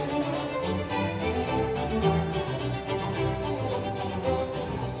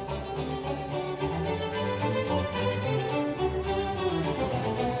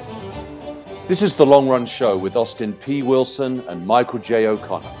This is The Long Run Show with Austin P. Wilson and Michael J.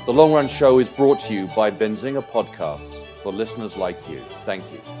 O'Connor. The Long Run Show is brought to you by Benzinga Podcasts for listeners like you. Thank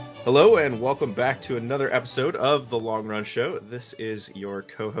you. Hello and welcome back to another episode of The Long Run Show. This is your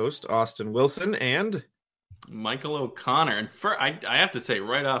co-host, Austin Wilson, and Michael O'Connor. And I have to say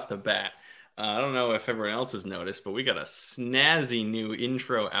right off the bat, I don't know if everyone else has noticed, but we got a snazzy new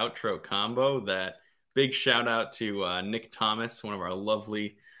intro-outro combo. That big shout out to Nick Thomas, one of our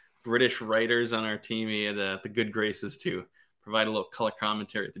lovely British writers on our team. He had the good graces to provide a little color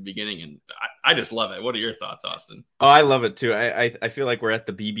commentary at the beginning, and I just love it. What are your thoughts, Austin? Oh, I love it too. I feel like we're at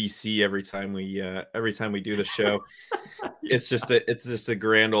the BBC every time we do the show. It's just a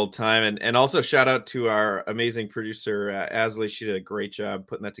grand old time. And also shout out to our amazing producer Asley. She did a great job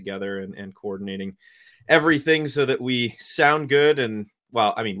putting that together and coordinating everything so that we sound good. And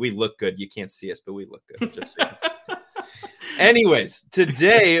well, I mean, we look good. You can't see us, but we look good. Just so you know. Anyways,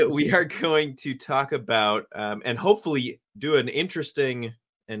 today we are going to talk about and hopefully do an interesting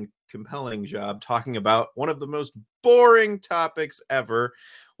and compelling job talking about one of the most boring topics ever,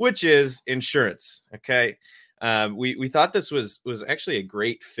 which is insurance. Okay. We thought this was actually a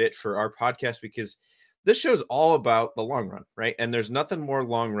great fit for our podcast because this show's all about the long run, right? And there's nothing more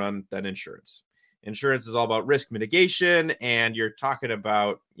long run than insurance. Insurance is all about risk mitigation, and you're talking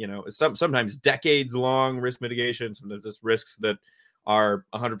about, sometimes decades long risk mitigation, sometimes it's risks that are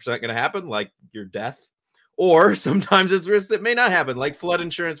 100% going to happen, like your death, or sometimes it's risks that may not happen, like flood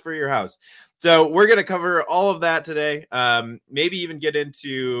insurance for your house. So we're going to cover all of that today. Maybe even get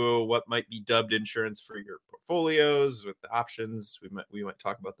into what might be dubbed insurance for your portfolios with the options. We might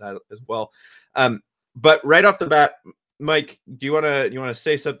talk about that as well. But right off the bat, Mike, do you want to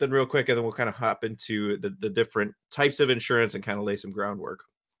say something real quick, and then we'll kind of hop into the different types of insurance and kind of lay some groundwork?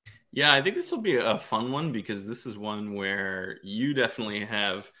 Yeah, I think this will be a fun one because this is one where you definitely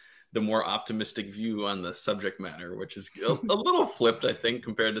have the more optimistic view on the subject matter, which is a little flipped, I think,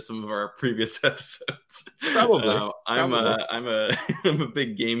 compared to some of our previous episodes. Probably. I'm a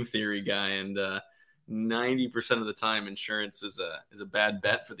big game theory guy, and 90% of the time, insurance is a bad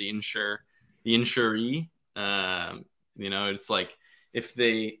bet for the insuree. It's like if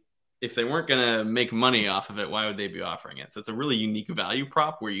they weren't going to make money off of it, why would they be offering it? So it's a really unique value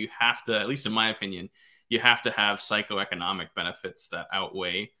prop where you have to, at least in my opinion, you have to have psychoeconomic benefits that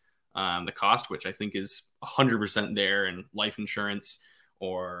outweigh the cost, which I think is 100% there in life insurance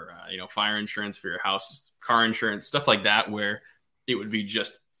or, fire insurance for your house, car insurance, stuff like that, where it would be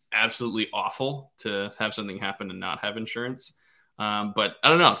just absolutely awful to have something happen and not have insurance. But I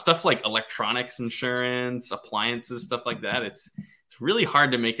don't know, stuff like electronics insurance, appliances, stuff like that. It's really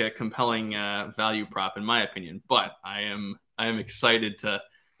hard to make a compelling value prop, in my opinion. But I am excited to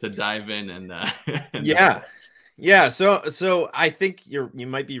dive in and yeah. So I think you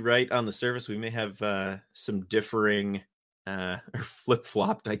might be right on the surface. We may have some differing or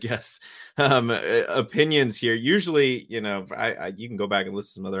flip-flopped, I guess, opinions here. Usually, you can go back and listen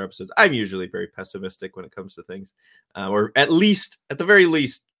to some other episodes. I'm usually very pessimistic when it comes to things, or at the very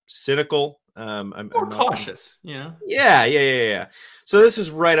least, cynical. I'm cautious, Yeah. So this is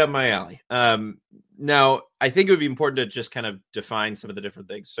right up my alley. Now, I think it would be important to just kind of define some of the different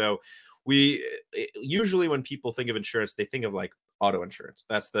things. So we usually, when people think of insurance, they think of like auto insurance.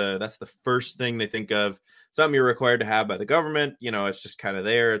 That's the first thing they think of. Something you're required to have by the government. It's just kind of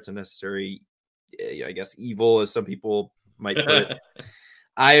there. It's a necessary, I guess, evil, as some people might put it.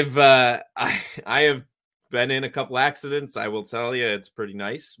 I have been in a couple accidents. I will tell you, it's pretty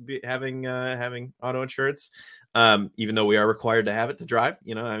nice having auto insurance, even though we are required to have it to drive.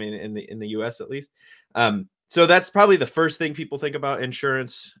 I mean, in the U.S. at least. So that's probably the first thing people think about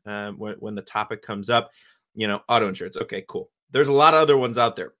insurance when the topic comes up. Auto insurance. Okay, cool. There's a lot of other ones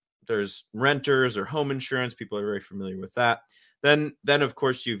out there. There's renters or home insurance. People are very familiar with that. Then of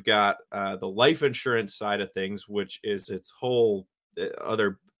course, you've got the life insurance side of things, which is its whole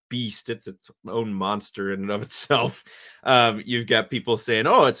other beast. It's its own monster in and of itself. You've got people saying,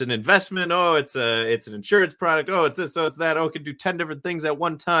 "Oh, it's an investment. Oh, it's an insurance product. Oh, it's this. Oh, it's that. Oh, it can do 10 different things at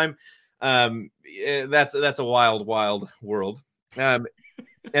one time." That's a wild world. And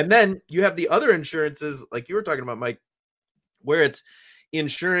then you have the other insurances, like you were talking about, Mike, where it's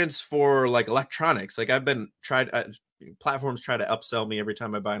insurance for like electronics. Like platforms try to upsell me every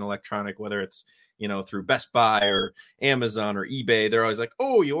time I buy an electronic, whether it's, through Best Buy or Amazon or eBay. They're always like,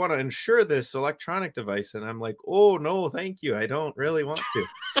 "Oh, you want to insure this electronic device?" And I'm like, "Oh, no, thank you. I don't really want to."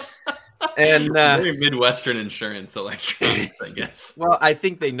 And very Midwestern insurance electronics, I guess. Well, I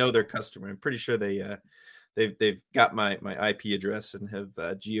think they know their customer. I'm pretty sure they've got my IP address and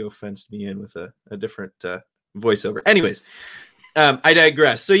have geo-fenced me in with a different voiceover. Anyways, I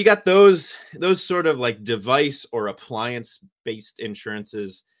digress. So you got those sort of like device or appliance based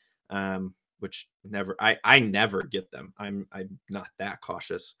insurances, which I never get them. I'm not that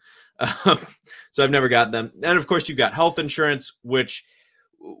cautious. So I've never got them. And of course you've got health insurance, which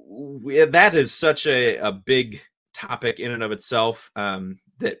that is such a big topic in and of itself,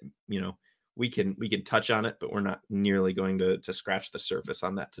 that, we can touch on it, but we're not nearly going to scratch the surface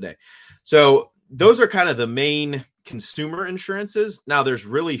on that today. So those are kind of the main consumer insurances. Now there's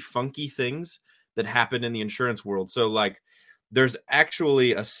really funky things that happen in the insurance world. So like there's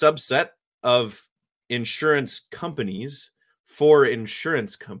actually a subset of insurance companies for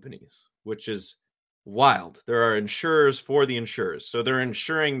insurance companies, which is wild. There are insurers for the insurers. So they're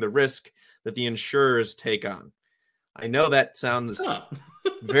insuring the risk that the insurers take on. I know that sounds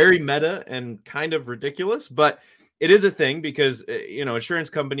very meta and kind of ridiculous, but it is a thing because, insurance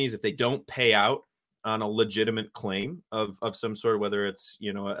companies, if they don't pay out on a legitimate claim of some sort, whether it's,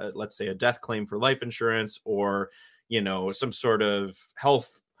 let's say a death claim for life insurance or, some sort of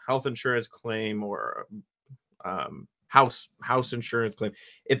health insurance claim or house insurance claim,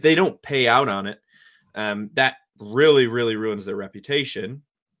 if they don't pay out on it, that really, really ruins their reputation.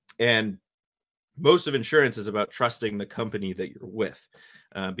 And most of insurance is about trusting the company that you're with,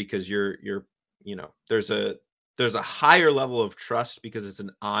 because there's a higher level of trust because it's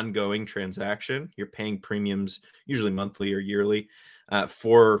an ongoing transaction. You're paying premiums, usually monthly or yearly,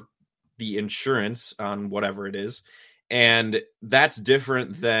 for the insurance on whatever it is. And that's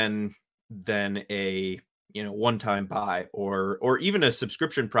different than a, one-time buy or even a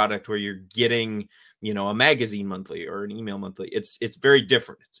subscription product where you're getting, a magazine monthly or an email monthly. It's very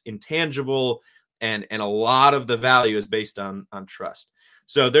different. It's intangible. And a lot of the value is based on trust.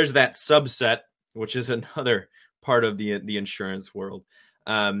 So there's that subset, which is another part of the insurance world.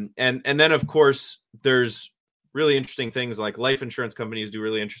 And then, of course, there's really interesting things like life insurance companies do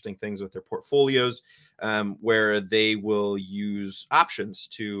really interesting things with their portfolios, where they will use options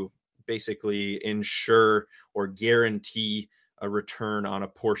to basically insure or guarantee a return on a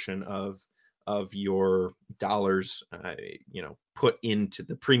portion of your dollars, put into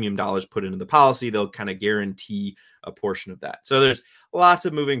the premium dollars put into the policy. They'll kind of guarantee a portion of that. So there's lots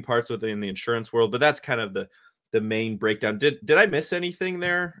of moving parts within the insurance world, but that's kind of the main breakdown. Did I miss anything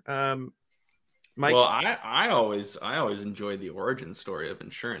there, Mike? Well, I always enjoyed the origin story of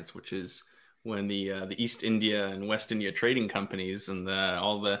insurance, which is when the East India and West India trading companies and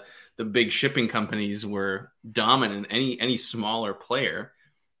all the big shipping companies were dominant. Any smaller player,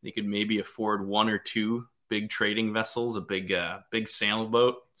 they could maybe afford one or two big trading vessels, a big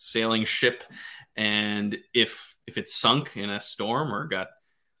sailboat, sailing ship, and if it sunk in a storm or got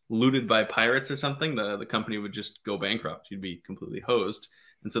looted by pirates or something, the company would just go bankrupt. You'd be completely hosed.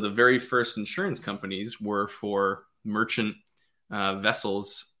 And so the very first insurance companies were for merchant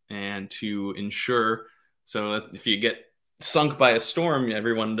vessels and to insure so that if you get sunk by a storm,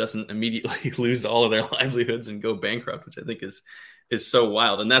 everyone doesn't immediately lose all of their livelihoods and go bankrupt, which I think is so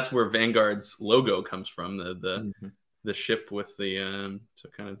wild. And that's where Vanguard's logo comes from, the ship with the so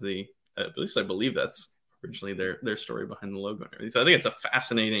kind of the, at least I believe that's originally their story behind the logo and everything. So I think it's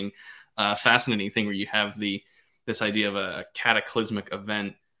a fascinating thing where you have this idea of a cataclysmic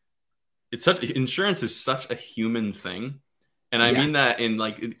event. Insurance is such a human thing. And I mean that in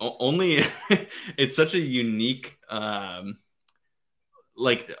like only it's such a unique,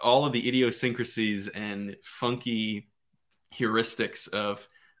 like all of the idiosyncrasies and funky heuristics of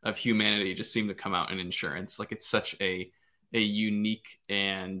humanity just seem to come out in insurance. Like it's such a unique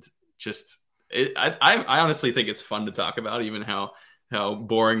and just I honestly think it's fun to talk about, even how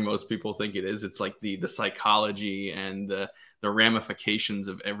boring most people think it is. It's like the psychology and the ramifications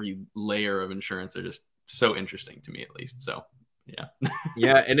of every layer of insurance are just so interesting to me, at least. So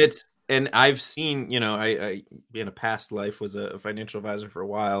yeah. And I've seen, I in a past life was a financial advisor for a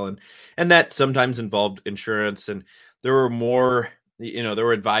while, and that sometimes involved insurance. And there were more, there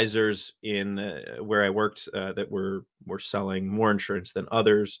were advisors in where I worked that were selling more insurance than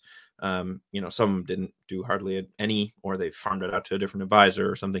others. Some didn't do hardly any, or they farmed it out to a different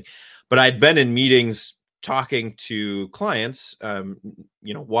advisor or something. But I'd been in meetings talking to clients,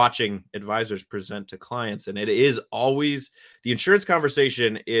 watching advisors present to clients. And it is always, the insurance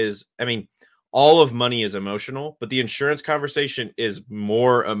conversation is, all of money is emotional, but the insurance conversation is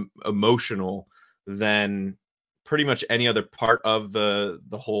more emotional than pretty much any other part of the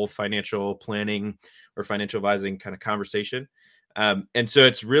whole financial planning or financial advising kind of conversation. And so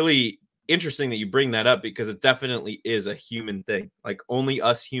it's really interesting that you bring that up, because it definitely is a human thing. Like only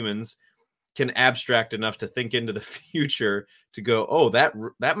us humans can abstract enough to think into the future to go, oh,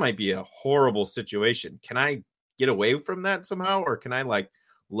 that might be a horrible situation. Can I get away from that somehow, or can I like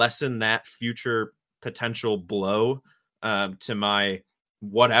lessen that future potential blow to my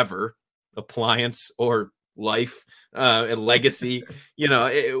whatever appliance or life and legacy?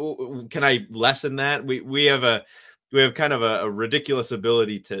 Can I lessen that? We have kind of a ridiculous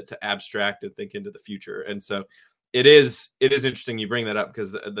ability to abstract and think into the future, and so it is interesting you bring that up,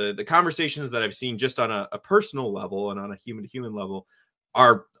 because the conversations that I've seen just on a personal level and on a human to human level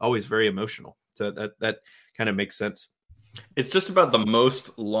are always very emotional. So that kind of makes sense. It's just about the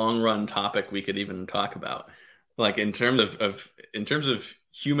most long run topic we could even talk about. Like in terms of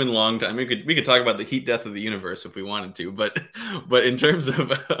human long time, we could talk about the heat death of the universe if we wanted to, but in terms of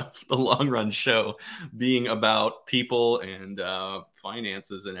the long run show being about people and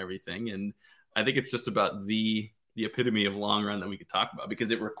finances and everything, and I think it's just about the epitome of long run that we could talk about,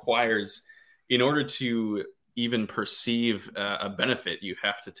 because it requires, in order to even perceive a benefit, you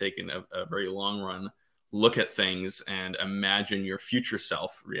have to take in a very long run look at things and imagine your future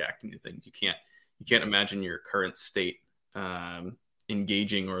self reacting to things. You can't imagine your current state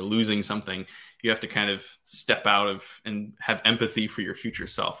engaging or losing something. You have to kind of step out of and have empathy for your future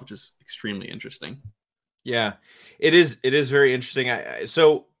self, which is extremely interesting. Yeah, it is very interesting.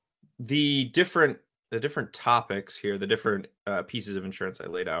 So the different topics here, the different pieces of insurance I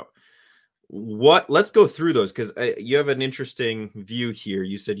laid out, let's go through those, because you have an interesting view here.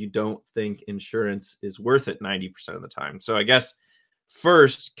 You said you don't think insurance is worth it 90% of the time. So I guess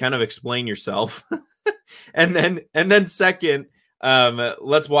first, kind of explain yourself, and then second,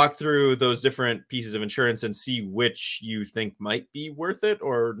 let's walk through those different pieces of insurance and see which you think might be worth it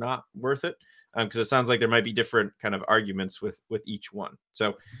or not worth it, because it sounds like there might be different kind of arguments with each one.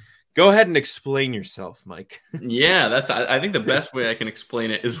 So go ahead and explain yourself, Mike. Yeah, I think the best way I can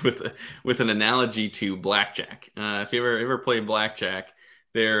explain it is with an analogy to blackjack. If you ever played blackjack,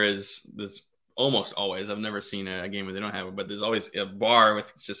 there's almost always, I've never seen a game where they don't have it, but there's always a bar with,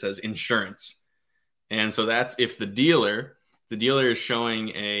 it just says insurance. And so that's if the dealer is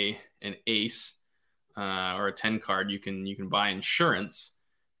showing an ace or a 10 card, you can buy insurance.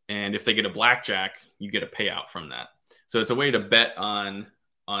 And if they get a blackjack, you get a payout from that. So it's a way to bet on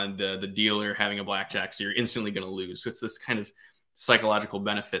the dealer having a blackjack, so you're instantly going to lose. So it's this kind of psychological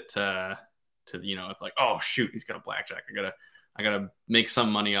benefit to it's like, oh shoot, he's got a blackjack, I gotta make some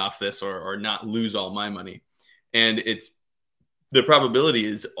money off this, or not lose all my money. And it's the probability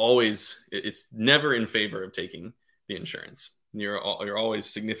is always, it's never in favor of taking the insurance. You're always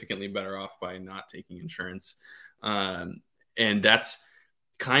significantly better off by not taking insurance, and that's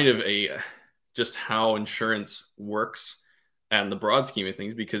kind of just how insurance works and the broad scheme of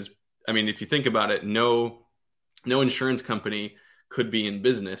things. Because I mean, if you think about it, no insurance company could be in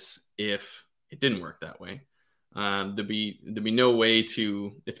business if it didn't work that way. There'd be no way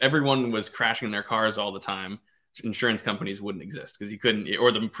to, if everyone was crashing their cars all the time, insurance companies wouldn't exist, because you couldn't,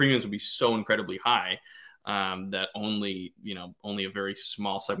 or the premiums would be so incredibly high that only a very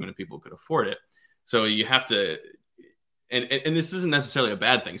small segment of people could afford it. So you have to, and this isn't necessarily a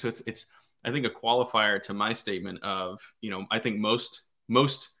bad thing. So it's I think a qualifier to my statement of, I think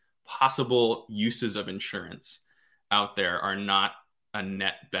most possible uses of insurance out there are not a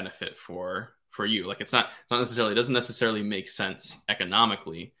net benefit for you. Like it's not necessarily, it doesn't necessarily make sense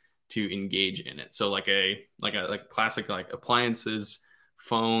economically to engage in it. So like classic, like appliances,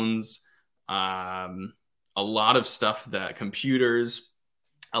 phones, a lot of stuff, that computers,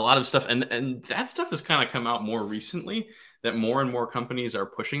 a lot of stuff. And that stuff has kind of come out more recently, that more and more companies are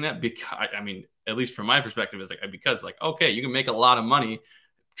pushing that, because I mean, at least from my perspective, is because okay, you can make a lot of money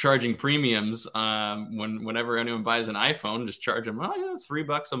charging premiums. Whenever anyone buys an iPhone, just charge them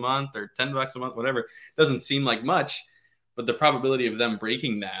 $3 a month or $10 a month, whatever. It doesn't seem like much, but the probability of them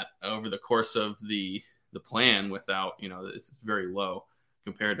breaking that over the course of the plan without, it's very low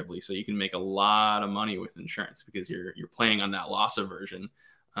comparatively. So you can make a lot of money with insurance because you're playing on that loss aversion,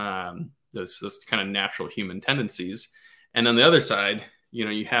 those kind of natural human tendencies. And on the other side,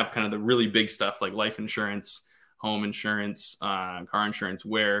 you have kind of the really big stuff like life insurance, home insurance, car insurance,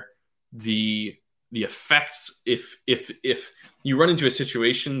 where the effects, if you run into a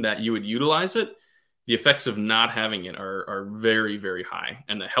situation that you would utilize it, the effects of not having it are very, very high.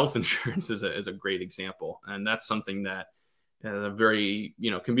 And the health insurance is a great example. And that's something that can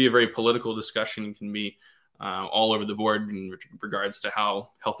be a very political discussion, can be all over the board in regards to how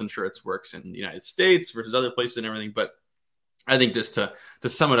health insurance works in the United States versus other places and everything. But I think just to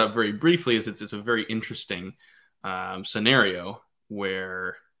sum it up very briefly, is it's a very interesting scenario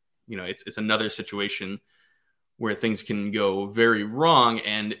where, it's another situation where things can go very wrong,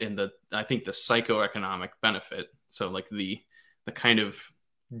 and I think the psychoeconomic benefit. So like the kind of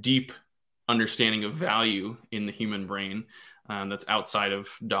deep understanding of value in the human brain that's outside of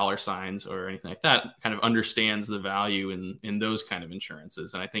dollar signs or anything like that, kind of understands the value in those kind of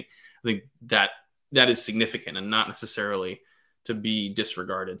insurances. And I think that is significant and not necessarily to be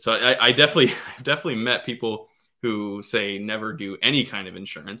disregarded. So I've definitely met people who say never do any kind of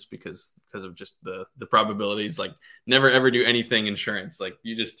insurance because of just the probabilities, like never ever do anything insurance. Like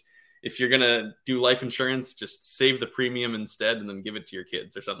if you're going to do life insurance, just save the premium instead and then give it to your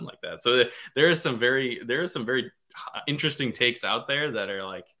kids or something like that. So there are some very interesting takes out there that are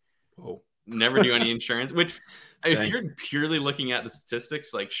like, oh, never do any insurance, which if you're purely looking at the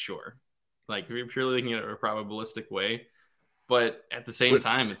statistics, like, sure. Like if you're purely looking at it a probabilistic way, but at the same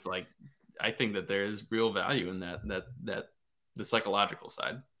time, it's like, I think that there is real value in that the psychological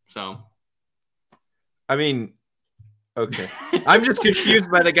side. So, I mean, okay. I'm just confused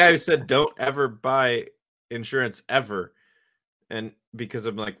by the guy who said don't ever buy insurance ever. And because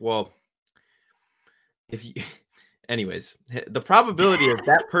I'm like, well, anyways, the probability of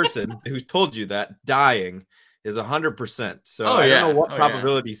that person who's told you that dying is 100%. So I don't know what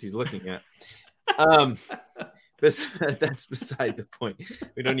probabilities he's looking at. That's beside the point.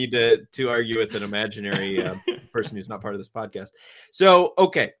 We don't need to argue with an imaginary person who's not part of this podcast. So,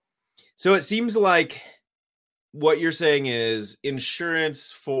 okay. So it seems like what you're saying is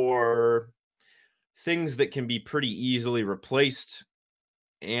insurance for things that can be pretty easily replaced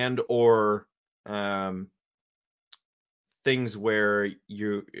and or things where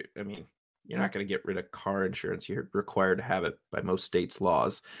you're not going to get rid of car insurance. You're required to have it by most states'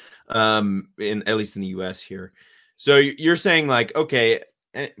 laws, at least in the US here. So you're saying like, okay,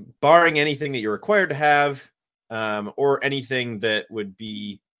 barring anything that you're required to have, or anything that would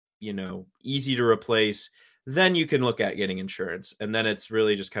be, easy to replace, then you can look at getting insurance. And then it's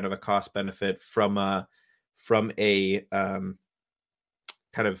really just kind of a cost benefit from a kind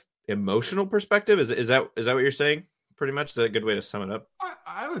of emotional perspective. Is that what you're saying? Pretty much. Is that a good way to sum it up?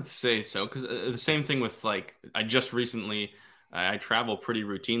 I would say so, because the same thing with like I travel pretty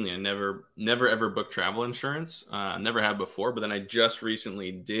routinely. I never ever booked travel insurance. Never have before, but then I just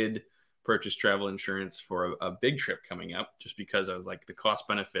recently did purchase travel insurance for a big trip coming up, just because I was like the cost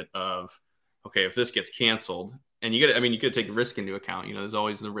benefit of, okay, if this gets canceled, and you got to take risk into account. There's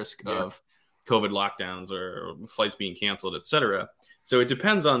always the risk of COVID lockdowns or flights being canceled, etc. So it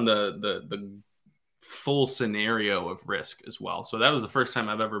depends on the full scenario of risk as well. So that was the first time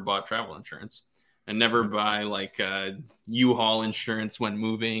I've ever bought travel insurance. And never buy like U-Haul insurance when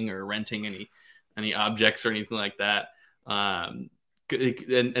moving or renting any objects or anything like that. And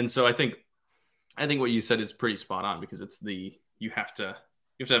so I think what you said is pretty spot on, because it's you have to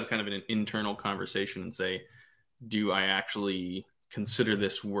have kind of an internal conversation and say, do I actually consider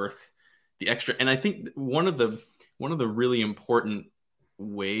this worth the extra? And I think one of the really important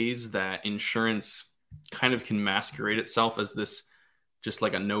ways that insurance kind of can masquerade itself as this just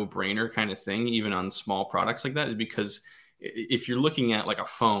like a no-brainer kind of thing, even on small products like that, is because if you're looking at like a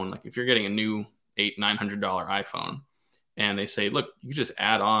phone, like if you're getting a new $800-900 iPhone and they say, look, you just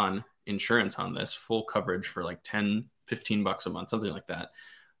add on insurance on this, full coverage for like $10-15 a month, something like that.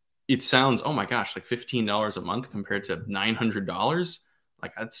 It sounds, oh my gosh, like $15 a month compared to $900.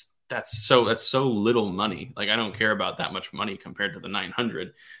 Like that's so little money. Like I don't care about that much money compared to the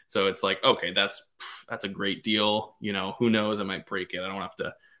 900. So it's like, okay, that's a great deal. Who knows? I might break it. I don't have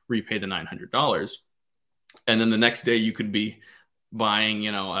to repay the $900. And then the next day you could be buying,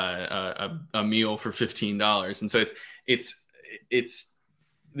 a meal for $15. And so it's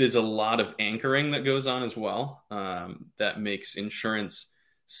there's a lot of anchoring that goes on as well, that makes insurance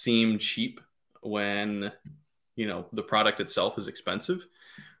seem cheap when, the product itself is expensive.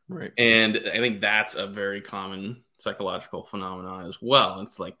 Right. And I think that's a very common psychological phenomenon as well.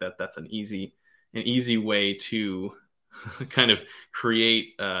 It's like that's an easy way to kind of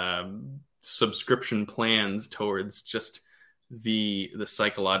create subscription plans towards just the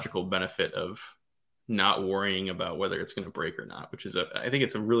psychological benefit of not worrying about whether it's going to break or not, which is I think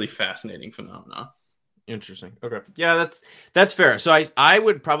it's a really fascinating phenomenon. Interesting. Okay. Yeah, that's fair. So I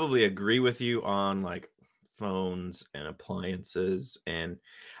would probably agree with you on like phones and appliances, and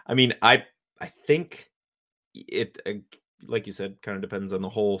I mean I think it, like you said, kind of depends on the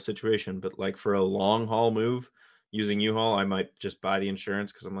whole situation, but like for a long haul move using U-Haul, I might just buy the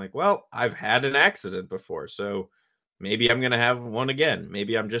insurance because I'm like, well, I've had an accident before, so maybe I'm gonna have one again.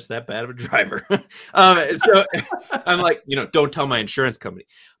 Maybe I'm just that bad of a driver. So I'm like, don't tell my insurance company.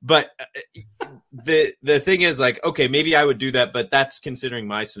 But the thing is, like, okay, maybe I would do that, but that's considering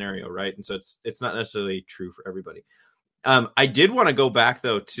my scenario, right? And so it's not necessarily true for everybody. I did want to go back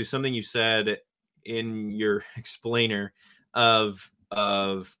though to something you said in your explainer of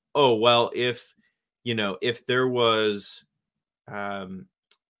oh, well, if there was,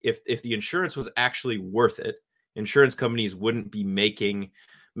 if the insurance was actually worth it, insurance companies wouldn't be making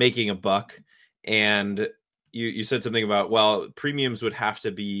a buck. And you said something about, well, premiums would have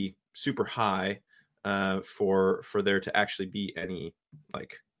to be super high for there to actually be any,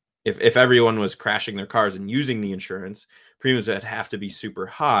 like, if everyone was crashing their cars and using the insurance, premiums would have to be super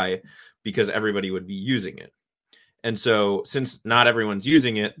high because everybody would be using it. And so since not everyone's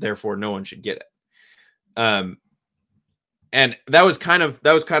using it, therefore no one should get it. And that was kind of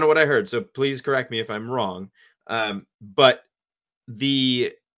what I heard. So please correct me if I'm wrong. But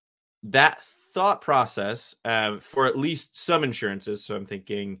that thought process for at least some insurances. So I'm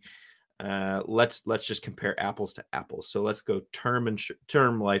thinking, let's just compare apples to apples. So let's go term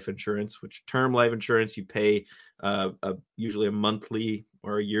life insurance, which term life insurance, you pay usually a monthly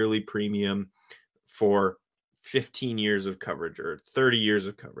or a yearly premium for 15 years of coverage or 30 years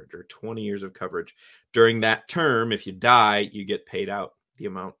of coverage or 20 years of coverage. During that term, if you die, you get paid out the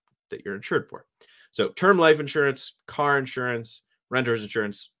amount that you're insured for. So term life insurance, car insurance, renter's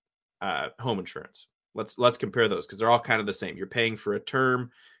insurance, home insurance. Let's compare those because they're all kind of the same. You're paying for a term.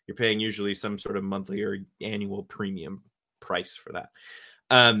 You're paying usually some sort of monthly or annual premium price for that.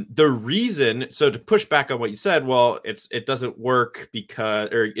 The reason, so to push back on what you said, well, it doesn't work because,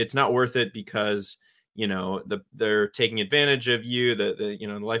 or it's not worth it because, they're taking advantage of you.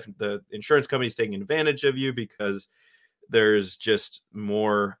 The insurance company's taking advantage of you because there's just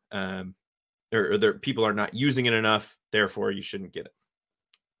more, or people are not using it enough. Therefore, you shouldn't get it.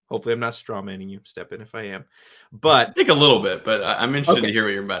 Hopefully, I'm not straw manning you. Step in if I am, but I think a little bit. But I'm interested to hear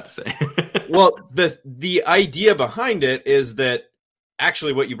what you're about to say. Well, the idea behind it is that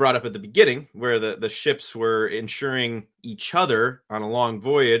actually what you brought up at the beginning, where the ships were insuring each other on a long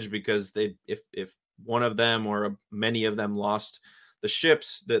voyage because if one of them or many of them lost the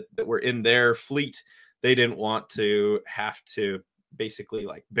ships that were in their fleet, they didn't want to have to basically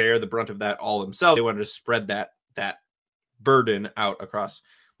like bear the brunt of that all themselves. They wanted to spread that burden out across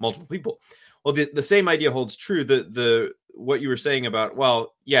multiple people. Well, the same idea holds true. The what you were saying about,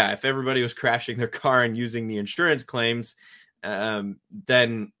 well, yeah, if everybody was crashing their car and using the insurance claims, then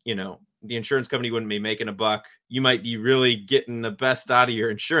the insurance company wouldn't be making a buck. You might be really getting the best out of your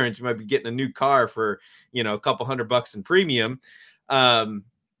insurance. You might be getting a new car for, a couple $100 in premium.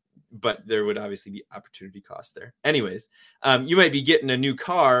 But there would obviously be opportunity costs there. Anyways, you might be getting a new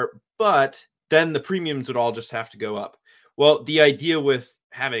car, but then the premiums would all just have to go up. Well, the idea with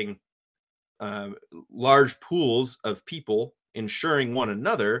having large pools of people insuring one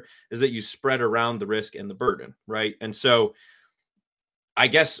another is that you spread around the risk and the burden, right? And so I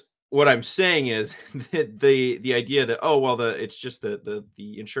guess what I'm saying is that the idea that, oh, well, it's just the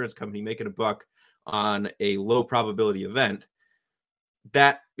insurance company making a buck on a low probability event,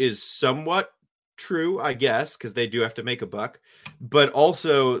 that is somewhat true, I guess, because they do have to make a buck. But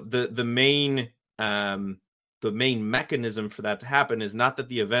also the main mechanism for that to happen is not that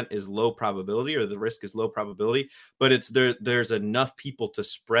the event is low probability or the risk is low probability, but it's there's enough people to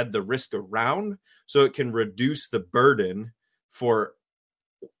spread the risk around so it can reduce the burden for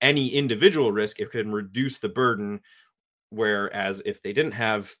any individual risk. It can reduce the burden, whereas if they didn't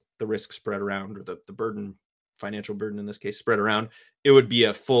have the risk spread around, or the burden, financial burden in this case, spread around, it would be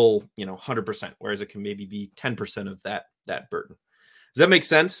a full 100%, whereas it can maybe be 10% of that burden. Does that make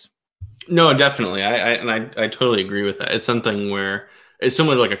sense? No, definitely. I totally agree with that. It's something where it's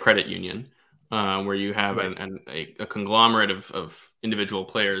similar to like a credit union, where you have a conglomerate of individual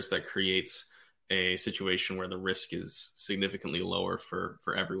players that creates a situation where the risk is significantly lower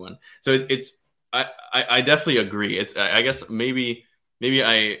for everyone. So I definitely agree. I guess maybe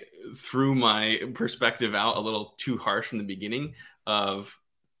I threw my perspective out a little too harsh in the beginning.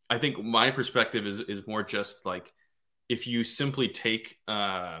 I think my perspective is more just like, if you simply take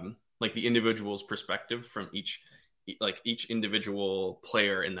like the individual's perspective from each individual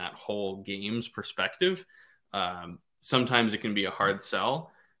player in that whole game's perspective, sometimes it can be a hard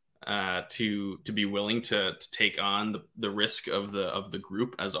sell to be willing to take on the risk of the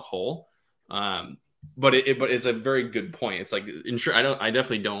group as a whole. But it's a very good point. It's like I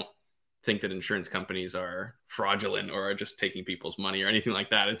definitely don't think that insurance companies are fraudulent or are just taking people's money or anything like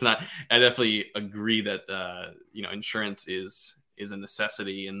that. It's not. I definitely agree that insurance is a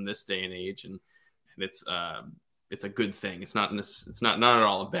necessity in this day and age, and it's a good thing. It's not at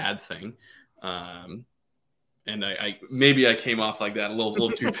all a bad thing. And I maybe I came off like that a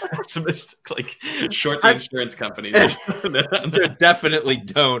little too pessimistic, like short the insurance companies. Definitely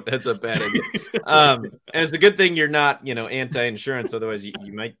don't. That's a bad idea. And it's a good thing you're not, anti-insurance. Otherwise,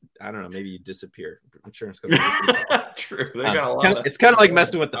 you might, I don't know, maybe you disappear. Insurance companies. True. They got a lot it's kind of like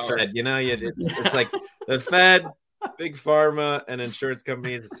messing with the Fed. It's like the Fed, big pharma, and insurance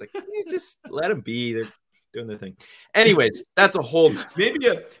companies. It's like just let them be. They're doing their thing. Anyways, that's a whole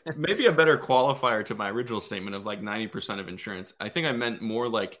maybe a better qualifier to my original statement of like 90% of insurance. I think I meant more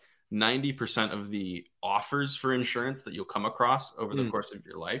like 90% of the offers for insurance that you'll come across over the course of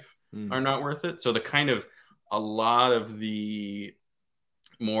your life are not worth it. So a lot of the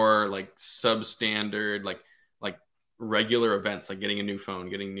more like substandard, like regular events, like getting a new phone,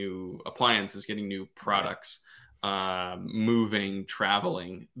 getting new appliances, getting new products, moving,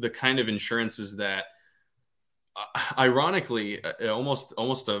 traveling, the kind of insurances that ironically, almost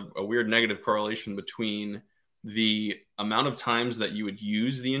a weird negative correlation between the amount of times that you would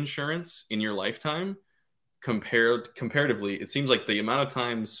use the insurance in your lifetime comparatively. It seems like the amount of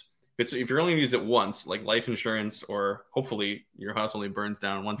times, if you're only going to use it once, like life insurance, or hopefully your house only burns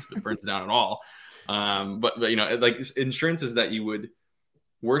down once, if it burns down at all. But like insurances that you would,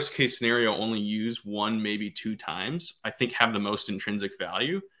 worst case scenario, only use one, maybe two times, I think have the most intrinsic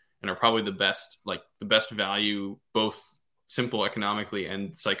value and are probably the best value, both simple economically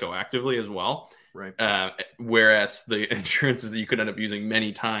and psychoactively as well. Right. Whereas the insurances that you could end up using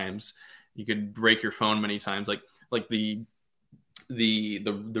many times, you could break your phone many times, like the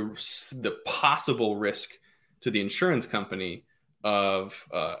possible risk to the insurance company of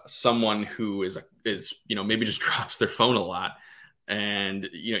someone who is maybe just drops their phone a lot, and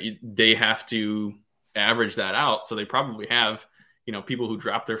they have to average that out. So they probably have people who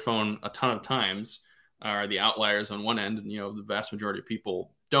drop their phone a ton of times are the outliers on one end, and the vast majority of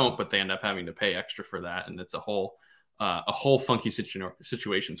people don't, but they end up having to pay extra for that, and it's a whole funky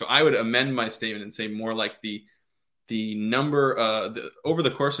situation. So I would amend my statement and say more like the number over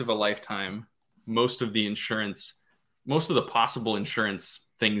the course of a lifetime, most of the possible insurance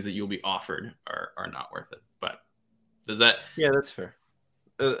things that you'll be offered are not worth it. But does that? Yeah, that's fair.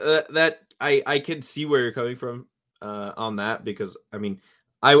 That I can see where you're coming from on that, because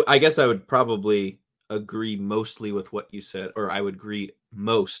I guess I would probably agree mostly with what you said, or I would agree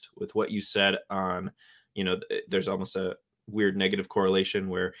most with what you said on, there's almost a weird negative correlation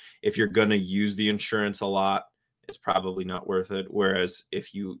where if you're going to use the insurance a lot, it's probably not worth it. Whereas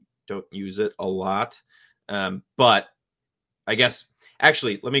if you don't use it a lot, but I guess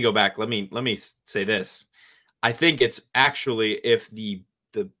actually, let me go back. Let me say this. I think it's actually if the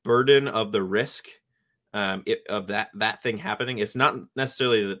burden of the risk of that thing happening, it's not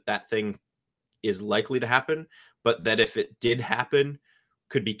necessarily that thing is likely to happen, but that if it did happen,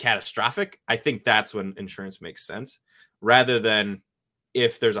 could be catastrophic. I think that's when insurance makes sense, rather than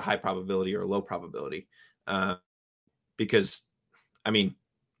if there's a high probability or a low probability. Because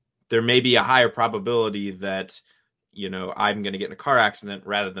there may be a higher probability that I'm going to get in a car accident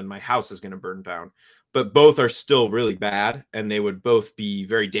rather than my house is going to burn down. But both are still really bad, and they would both be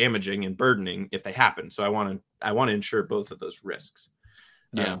very damaging and burdening if they happen. So I want to insure both of those risks.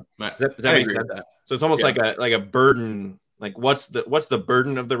 Yeah, does that make sense? So it's almost like a burden. Like what's the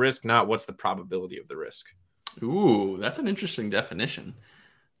burden of the risk, not what's the probability of the risk. Ooh, that's an interesting definition.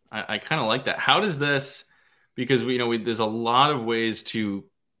 I kind of like that. How does this? Because there's a lot of ways to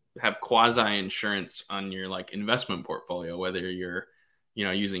have quasi insurance on your investment portfolio, whether you're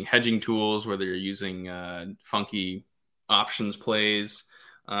using hedging tools, whether you're using funky options plays,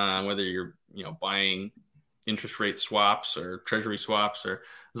 whether you're buying interest rate swaps or treasury swaps, or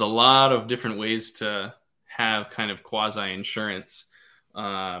there's a lot of different ways to have kind of quasi insurance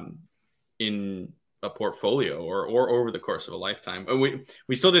in a portfolio or over the course of a lifetime.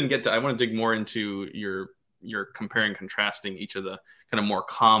 We still didn't get to. I want to dig more into your comparing, contrasting each of the kind of more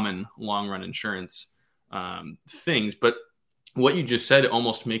common long run insurance things, but what you just said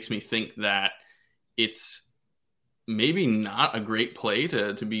almost makes me think that it's maybe not a great play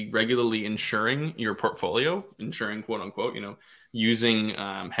to be regularly insuring your portfolio, insuring quote unquote, using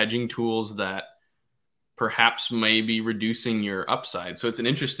hedging tools that perhaps may be reducing your upside. So it's an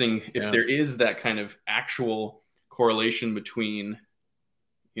interesting, if there is that kind of actual correlation between,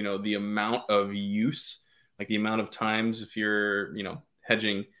 the amount of use, like the amount of times if you're,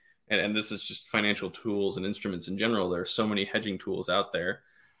 hedging, and this is just financial tools and instruments in general. There are so many hedging tools out there.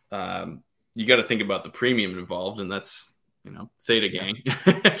 You got to think about the premium involved, and that's theta gang.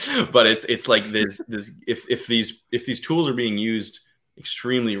 But it's like this if these tools are being used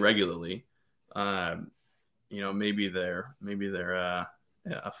extremely regularly, maybe they're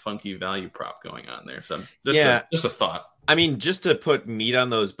a funky value prop going on there. So just a thought. I mean, just to put meat on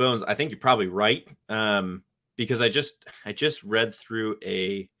those bones, I think you're probably right. Because I just read through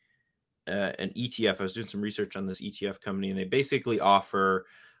an ETF. I was doing some research on this ETF company, and they basically offer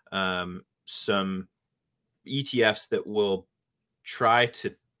some ETFs that will try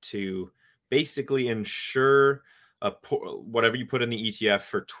to basically insure whatever you put in the ETF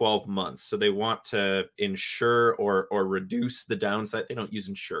for 12 months. So they want to insure or reduce the downside. They don't use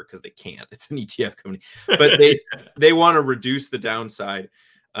insure because they can't. It's an ETF company, but they want to reduce the downside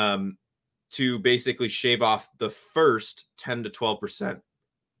to basically shave off the first 10 to 12%,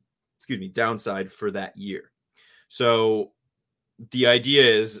 downside for that year. So the idea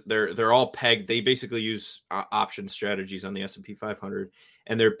is they're all pegged. They basically use option strategies on the S&P 500,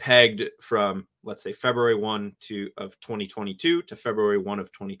 and they're pegged from, let's say, February 1 of 2022 to February 1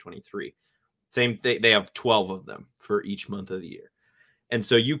 of 2023. Same thing. They have 12 of them for each month of the year. And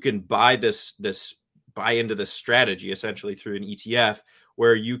so you can buy into this strategy essentially through an ETF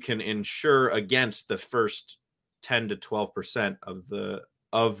where you can insure against the first 10 to 12%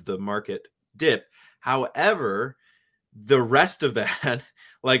 of the market dip. However, the rest of that,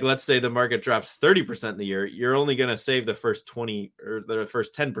 like let's say the market drops 30% in the year, you're only going to save the first 20 or the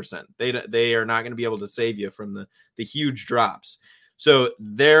first 10%. They are not going to be able to save you from the huge drops. So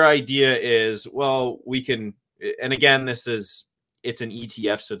their idea is, well, we can, and again, it's an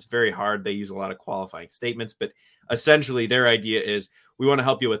ETF, so it's very hard. They use a lot of qualifying statements, but essentially their idea is we want to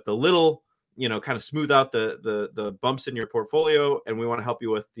help you with the little, kind of smooth out the bumps in your portfolio, and we want to help you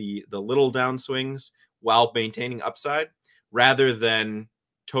with the little downswings while maintaining upside, rather than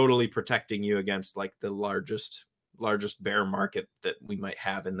totally protecting you against like the largest bear market that we might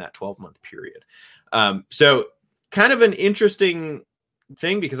have in that 12-month period. So kind of an interesting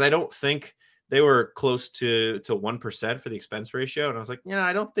thing, because I don't think they were close to 1% for the expense ratio. And I was like,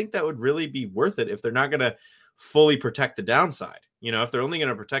 I don't think that would really be worth it if they're not going to fully protect the downside. If they're only going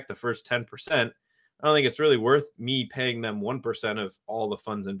to protect the first 10%, I don't think it's really worth me paying them 1% of all the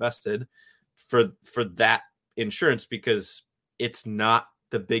funds invested for that insurance, because it's not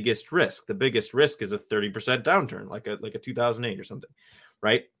the biggest risk. The biggest risk is a 30% downturn, like a 2008 or something,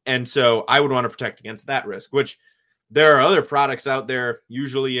 right? And so I would want to protect against that risk, which there are other products out there,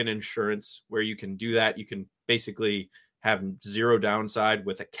 usually in insurance, where you can do that. You can basically have zero downside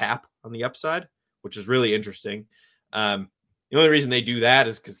with a cap on the upside, which is really interesting. The only reason they do that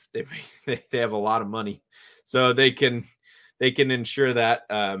is because they have a lot of money, so they can insure that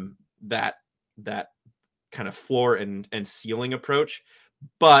that kind of floor and ceiling approach.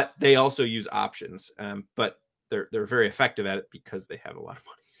 But they also use options, but they're very effective at it because they have a lot of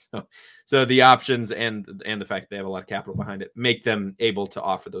money. So the options and the fact that they have a lot of capital behind it make them able to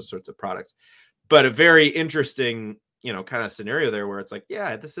offer those sorts of products. But a very interesting, kind of scenario there where it's like,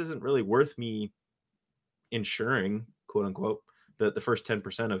 this isn't really worth me insuring, quote unquote, the first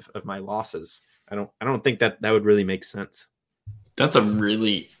 10% of my losses. I don't think that would really make sense. That's a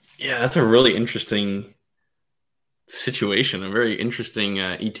really interesting situation, a very interesting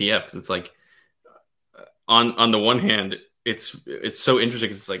ETF, because it's like on the one hand, it's so interesting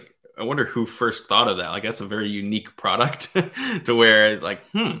because it's like, I wonder who first thought of that. Like, that's a very unique product to where like,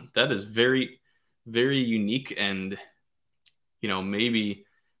 that is very, very unique, and maybe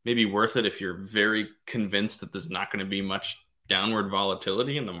worth it if you're very convinced that there's not going to be much downward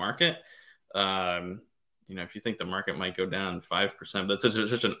volatility in the market. If you think the market might go down 5%, that's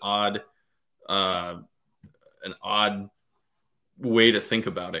such an odd way to think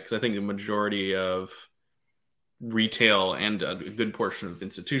about it. Because I think the majority of retail and a good portion of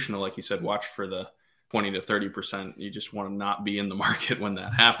institutional, like you said, watch for the 20 to 30%. You just want to not be in the market when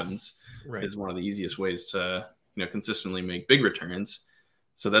that happens. Right. Is one of the easiest ways to consistently make big returns.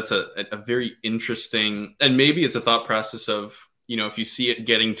 So that's a very interesting, and maybe it's a thought process of, if you see it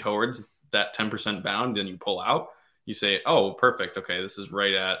getting towards that 10% bound, then you pull out, you say, oh, perfect. Okay. This is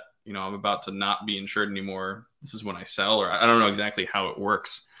right at, I'm about to not be insured anymore. This is when I sell, or I don't know exactly how it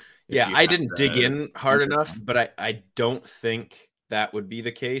works. Yeah. I didn't dig in hard enough, but I don't think that would be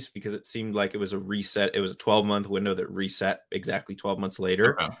the case, because it seemed like it was a reset. It was a 12-month window that reset exactly 12 months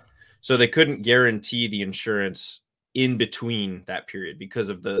later. Okay. So they couldn't guarantee the insurance in between that period because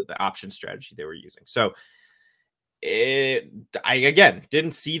of the option strategy they were using. So I again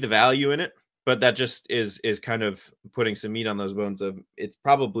didn't see the value in it, but that just is kind of putting some meat on those bones of it's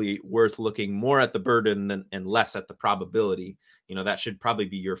probably worth looking more at the burden and less at the probability. That should probably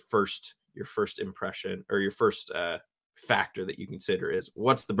be your first impression, or your first factor that you consider is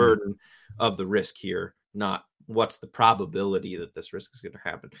what's the burden of the risk here, not what's the probability that this risk is going to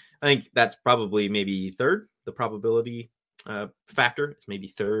happen. I think that's probably maybe third, the probability factor. It's maybe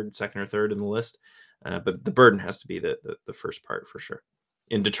second or third in the list. But the burden has to be the first part for sure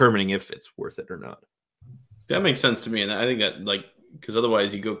in determining if it's worth it or not. That makes sense to me. And I think that, like, because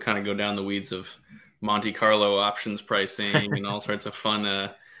otherwise you go down the weeds of Monte Carlo options pricing and all sorts of fun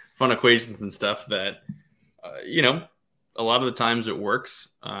equations and stuff that, a lot of the times it works.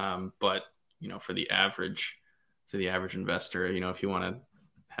 But, for the average investor, if you want to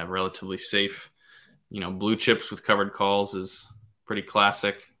have relatively safe, blue chips with covered calls is pretty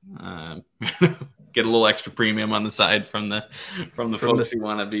classic. Get a little extra premium on the side from the folks who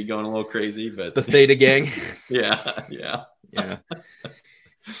want to be going a little crazy, but the Theta gang. yeah.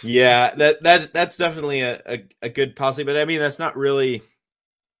 That's definitely a good policy, but I mean, that's not really,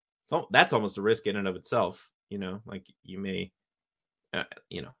 that's almost a risk in and of itself. Like you may,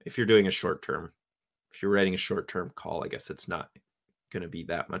 if you're doing if you're writing a short-term call, I guess it's not going to be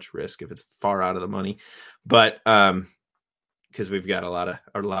that much risk if it's far out of the money, but, because we've got a lot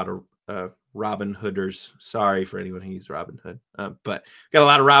of Robin Hooders. Sorry for anyone who uses Robin Hood, but got a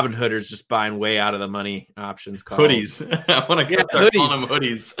lot of Robin Hooders just buying way out of the money options calls. Hoodies. I want to start calling them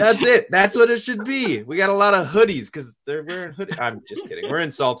hoodies. That's it. That's what it should be. We got a lot of hoodies because they're wearing hoodies. I'm just kidding. We're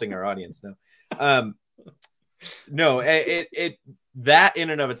insulting our audience now. No, it that in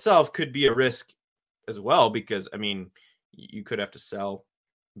and of itself could be a risk as well, because I mean, you could have to sell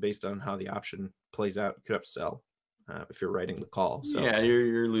based on how the option plays out. You could have to sell. If you're writing the call. So yeah,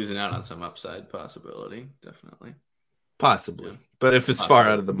 you're losing out on some upside possibility, definitely. Possibly. But if it's far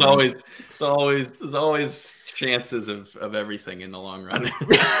out of the money. There's always chances of everything in the long run.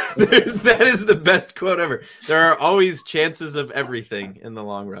 That is the best quote ever. There are always chances of everything in the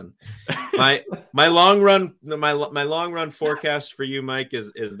long run. My long run forecast for you, Mike,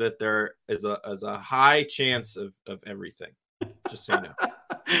 is that there is a high chance of everything. Just so you know.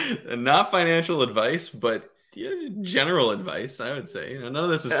 And not financial advice, but general advice, I would say. None of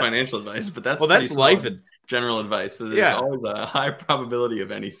this is financial advice, but that's life general advice. So there's always a high probability of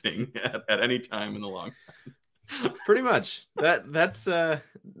anything at any time in the long run. Pretty much. That's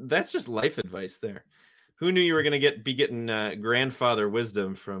just life advice there. Who knew you were going to be getting grandfather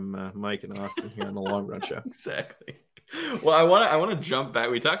wisdom from Mike and Austin here on the Long Run Show? Exactly. Well, I want to jump back.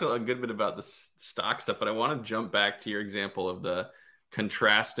 We talked a good bit about the stock stuff, but I want to jump back to your example of the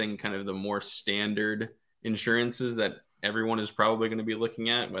contrasting kind of the more standard insurances that everyone is probably going to be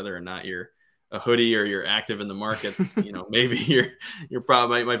looking at, whether or not you're a hoodie or you're active in the market. Maybe you're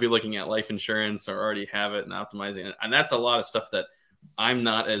probably might be looking at life insurance or already have it and optimizing it. And that's a lot of stuff that I'm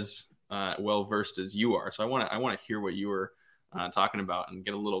not as well versed as you are. So I want to hear what you were talking about and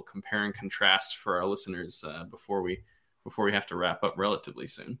get a little compare and contrast for our listeners before we have to wrap up relatively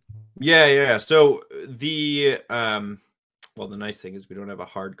soon. Yeah. So the nice thing is we don't have a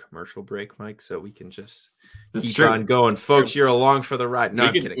hard commercial break, Mike, so we can just keep on going. Folks, you're along for the ride. No,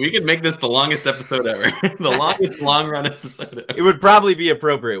 I'm kidding. We could make this the longest episode ever. The longest long run episode ever. It would probably be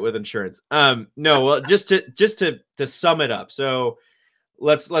appropriate with insurance. Just to sum it up. So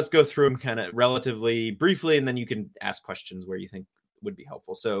let's go through them kind of relatively briefly, and then you can ask questions where you think would be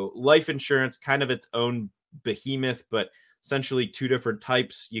helpful. So life insurance, kind of its own behemoth, but essentially two different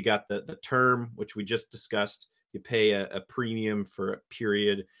types. You got the term, which we just discussed. You pay a premium for a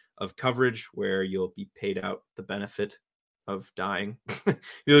period of coverage where you'll be paid out the benefit of dying.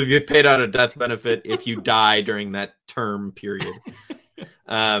 You'll get paid out a death benefit if you die during that term period,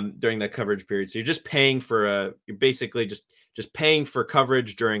 during that coverage period. So you're just paying you're basically just paying for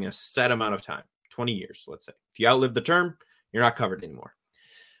coverage during a set amount of time, 20 years, let's say. If you outlive the term, you're not covered anymore.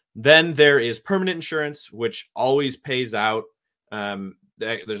 Then there is permanent insurance, which always pays out.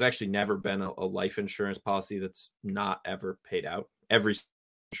 There's actually never been a life insurance policy that's not ever paid out. Every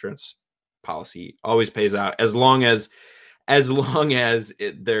insurance policy always pays out as long as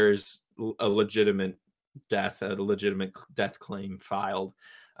there's a legitimate death claim filed.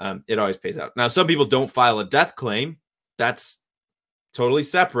 It always pays out. Now, some people don't file a death claim. That's totally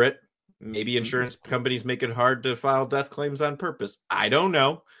separate. Maybe insurance companies make it hard to file death claims on purpose. I don't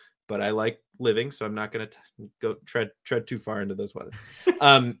know. But I like living, so I'm not going to go tread too far into those weather.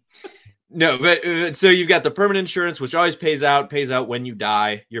 No, but so you've got the permanent insurance, which always pays out when you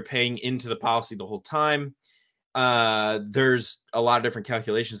die. You're paying into the policy the whole time. There's a lot of different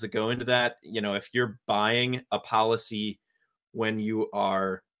calculations that go into that. If you're buying a policy when you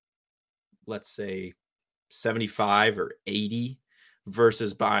are, let's say, 75 or 80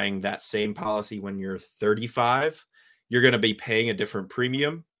 versus buying that same policy when you're 35, you're going to be paying a different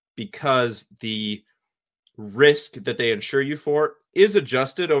premium, because the risk that they insure you for is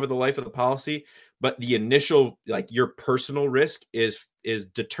adjusted over the life of the policy, but the initial, like your personal risk is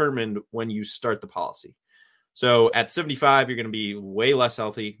determined when you start the policy. So at 75, you're going to be way less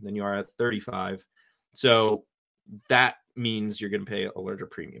healthy than you are at 35. So that means you're going to pay a larger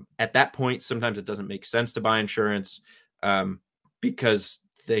premium. At that point, sometimes it doesn't make sense to buy insurance because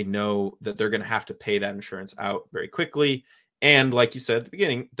they know that they're going to have to pay that insurance out very quickly. And like you said at the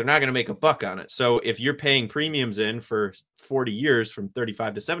beginning, they're not going to make a buck on it. So if you're paying premiums in for 40 years from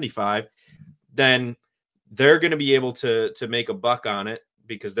 35 to 75, then they're going to be able to make a buck on it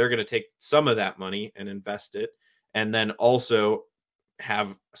because they're going to take some of that money and invest it. And then also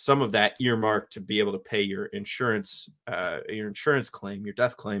have some of that earmarked to be able to pay your insurance claim, your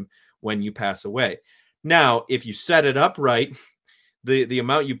death claim when you pass away. Now, if you set it up right, the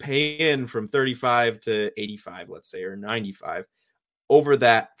amount you pay in from 35 to 85, let's say, or 95 over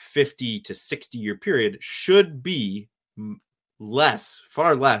that 50 to 60 year period should be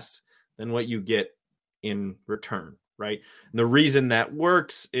far less than what you get in return, right? And the reason that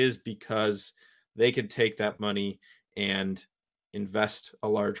works is because they could take that money and invest a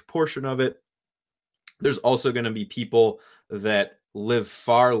large portion of it. There's also going to be people that live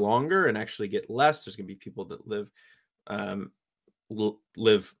far longer and actually get less. There's going to be people that live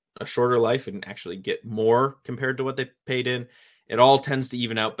a shorter life and actually get more compared to what they paid in. It all tends to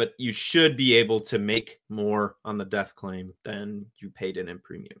even out, but you should be able to make more on the death claim than you paid in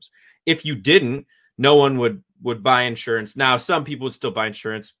premiums. If you didn't, no one would buy insurance. Now, some people would still buy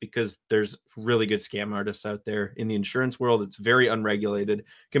insurance because there's really good scam artists out there in the insurance world. It's very unregulated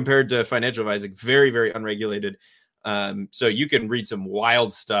compared to financial advising, very, very unregulated. So you can read some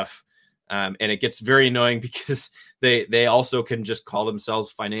wild stuff, and it gets very annoying because they also can just call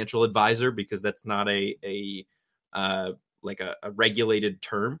themselves financial advisor because that's not a regulated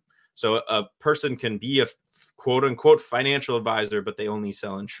term. So a person can be a quote unquote financial advisor, but they only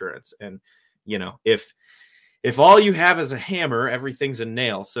sell insurance. And you know, if all you have is a hammer, everything's a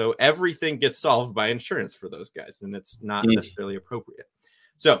nail. So everything gets solved by insurance for those guys, and it's not necessarily appropriate.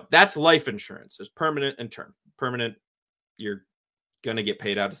 So that's life insurance. There's permanent and term. Permanent, you're going to get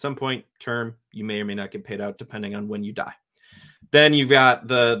paid out at some point. Term, you may or may not get paid out depending on when you die. Then you've got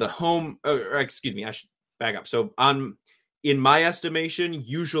the home, I should back up. So in my estimation,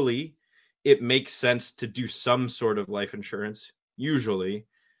 usually it makes sense to do some sort of life insurance, usually.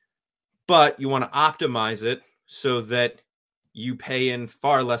 But you want to optimize it so that you pay in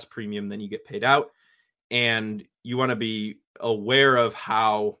far less premium than you get paid out. And you want to be aware of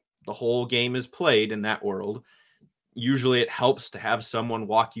how the whole game is played in that world. Usually it helps to have someone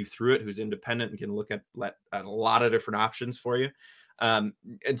walk you through it who's independent and can look at a lot of different options for you. And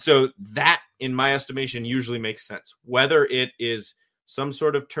so that, in my estimation, usually makes sense. Whether it is some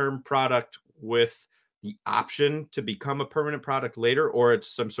sort of term product with the option to become a permanent product later, or it's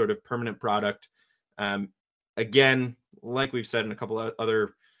some sort of permanent product. Again, like we've said in a couple of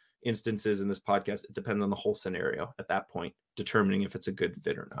other instances in this podcast, it depends on the whole scenario at that point, determining if it's a good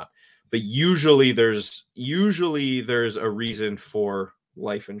fit or not. But usually there's a reason for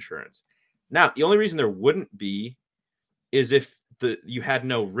life insurance. Now, the only reason there wouldn't be is if you had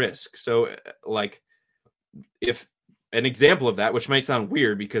no risk. So like if an example of that, which might sound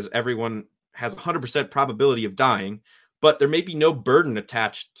weird because everyone has 100% probability of dying, but there may be no burden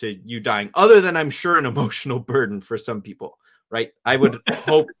attached to you dying other than, I'm sure, an emotional burden for some people, right? I would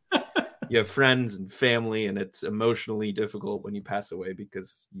hope you have friends and family and it's emotionally difficult when you pass away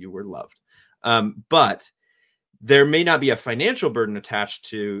because you were loved. But there may not be a financial burden attached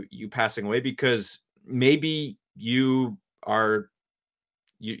to you passing away because maybe you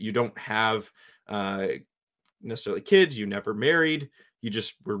don't have necessarily kids, you never married, you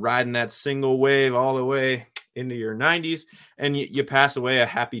just were riding that single wave all the way into your 90s, and you pass away a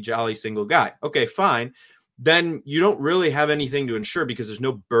happy, jolly single guy. Okay, fine. Then you don't really have anything to insure because there's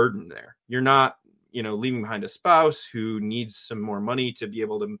no burden there. You're not, leaving behind a spouse who needs some more money to be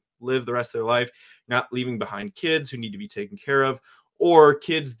able to live the rest of their life. You're not leaving behind kids who need to be taken care of, or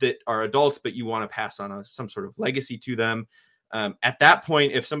kids that are adults, but you want to pass on some sort of legacy to them. At that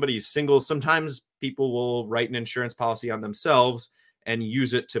point, if somebody is single, sometimes people will write an insurance policy on themselves and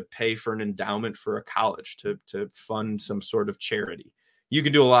use it to pay for an endowment for a college, to fund some sort of charity. You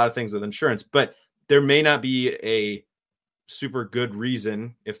can do a lot of things with insurance, but there may not be a super good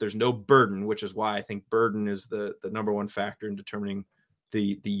reason if there's no burden, which is why I think burden is the number one factor in determining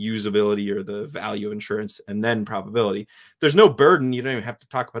the usability or the value of insurance, and then probability. If there's no burden, you don't even have to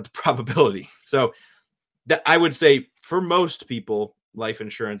talk about the probability. So that, I would say, for most people, life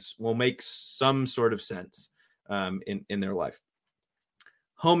insurance will make some sort of sense in their life.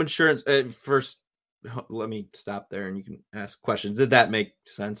 Home insurance, first, let me stop there and you can ask questions. Did that make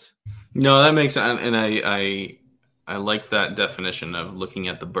sense? No, that makes sense. And I like that definition of looking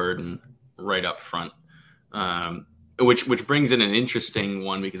at the burden right up front. which brings in an interesting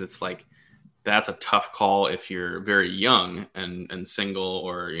one, because it's like, that's a tough call if you're very young and single,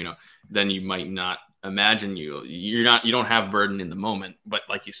 or, then you might not imagine you don't have burden in the moment. But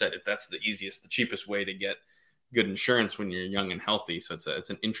like you said, that's the cheapest way to get good insurance when you're young and healthy. So it's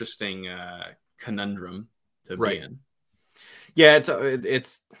an interesting conundrum to be in. Yeah,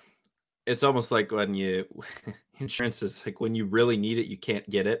 it's almost like when insurance is like, when you really need it, you can't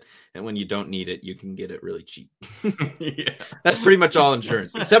get it, and when you don't need it, you can get it really cheap. Yeah. That's pretty much all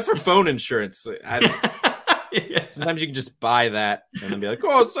insurance, except for phone insurance. Yeah. Sometimes you can just buy that and then be like,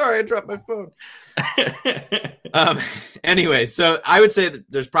 oh, sorry, I dropped my phone. Anyway, so I would say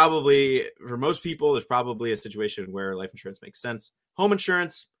that for most people, there's probably a situation where life insurance makes sense. Home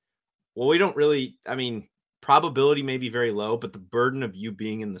insurance, well, we don't really, probability may be very low, but the burden of you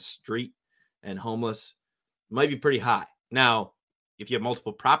being in the street and homeless might be pretty high. Now, if you have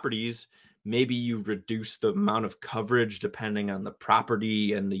multiple properties, maybe you reduce the amount of coverage depending on the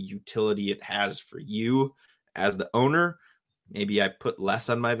property and the utility it has for you as the owner. Maybe I put less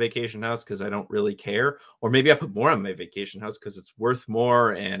on my vacation house because I don't really care. Or maybe I put more on my vacation house because it's worth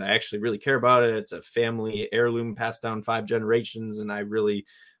more and I actually really care about it. It's a family heirloom passed down 5 generations, and I really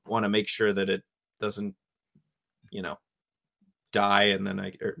want to make sure that it doesn't, die, and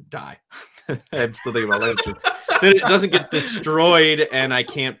then die. I'm still thinking about life insurance. Then it doesn't get destroyed and I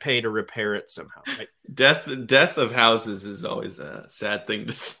can't pay to repair it somehow. Right? Death of houses is always a sad thing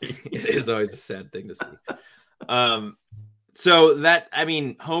to see. It is always a sad thing to see. So that,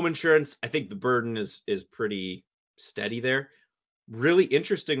 home insurance, I think the burden is pretty steady there. Really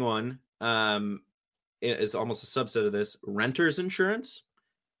interesting one is almost a subset of this. Renter's insurance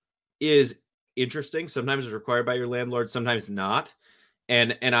is interesting. Sometimes it's required by your landlord, sometimes not.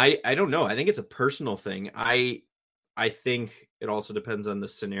 And I don't know. I think it's a personal thing. I think it also depends on the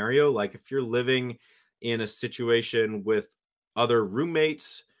scenario. Like if you're living in a situation with other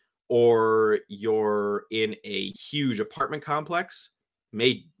roommates, or you're in a huge apartment complex,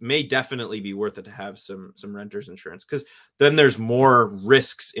 may definitely be worth it to have some renter's insurance, because then there's more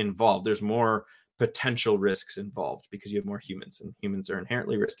risks involved. There's more potential risks involved because you have more humans, and humans are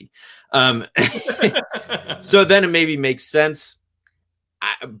inherently risky. So then it maybe makes sense.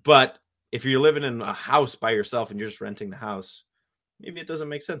 But if you're living in a house by yourself and you're just renting the house, maybe it doesn't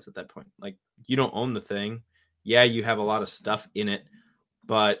make sense at that point. Like, you don't own the thing. Yeah, you have a lot of stuff in it,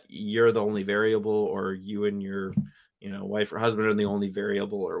 but you're the only variable, or you and your, wife or husband are the only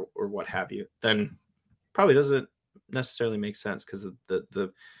variable, or what have you. Then probably doesn't necessarily make sense, because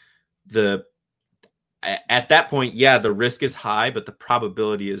the at that point, yeah, the risk is high, but the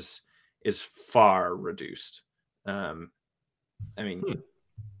probability is far reduced. And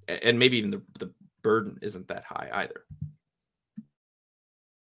maybe even the burden isn't that high either.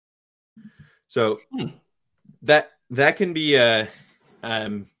 So that can be a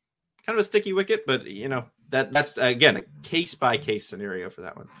kind of a sticky wicket, but that's again a case by case scenario for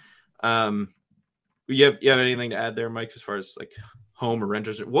that one. You have anything to add there, Mike, as far as like home or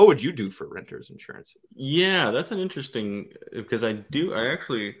renters? What would you do for renters insurance? Yeah, that's an interesting, because I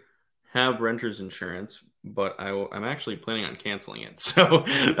actually have renters insurance, but I'm actually planning on canceling it. So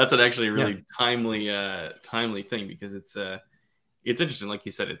that's actually a really timely thing, because it's interesting. Like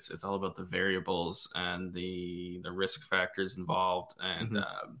you said, it's all about the variables and the risk factors involved. And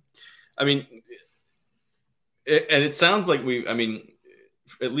it sounds like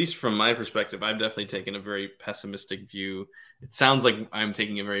at least from my perspective, I've definitely taken a very pessimistic view. It sounds like I'm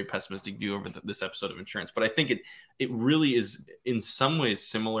taking a very pessimistic view over this episode of insurance, but I think it really is in some ways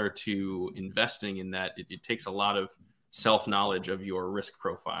similar to investing, in that it takes a lot of self-knowledge of your risk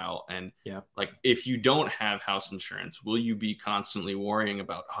profile. And like, if you don't have house insurance, will you be constantly worrying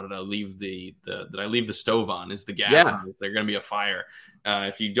about, how did I leave the stove on? Is the gas on? Is there going to be a fire?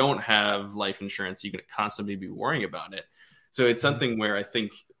 If you don't have life insurance, you can constantly be worrying about it. So it's something where I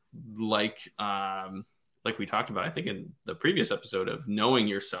think, like we talked about, I think in the previous episode, of knowing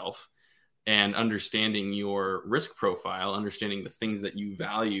yourself and understanding your risk profile, understanding the things that you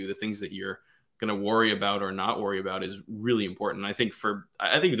value, the things that you're going to worry about or not worry about, is really important. I think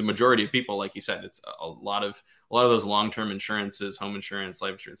the majority of people, like you said, it's a lot of those long-term insurances, home insurance,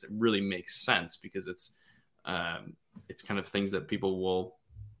 life insurance, it really makes sense, because it's kind of things that people will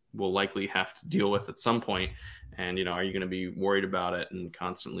likely have to deal with at some point. And, are you going to be worried about it and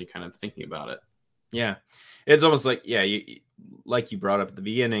constantly kind of thinking about it? Yeah. It's almost like, like you brought up at the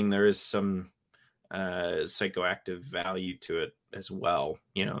beginning, there is some psychoactive value to it as well.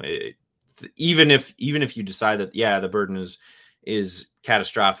 Even if you decide that, the burden is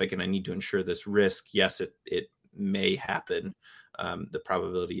catastrophic and I need to insure this risk, yes, it may happen. the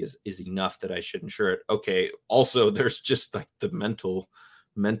probability is enough that I should insure it. Okay. Also, there's just like the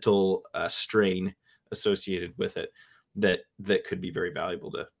mental strain associated with it that could be very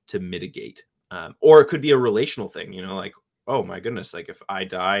valuable to mitigate. Or it could be a relational thing, like, oh my goodness, like if I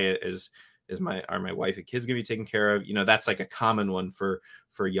die, are my wife and kids gonna be taken care of? That's like a common one for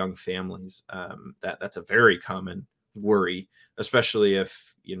young families. That's a very common worry, especially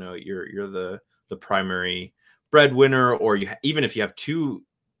if you're the primary breadwinner, or even if you have two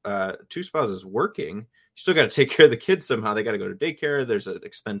spouses working, you still got to take care of the kids somehow. They got to go to daycare. There's an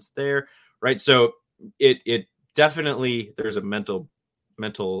expense there, right? So it definitely, there's a mental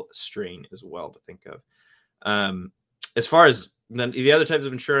strain as well to think of. As far as then the other types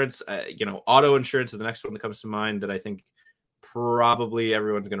of insurance, auto insurance is the next one that comes to mind that I think probably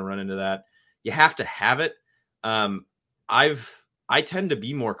everyone's going to run into that. You have to have it. I tend to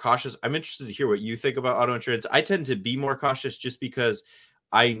be more cautious. I'm interested to hear what you think about auto insurance. I tend to be more cautious just because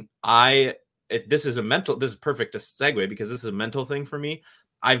this is perfect to segue, because this is a mental thing for me.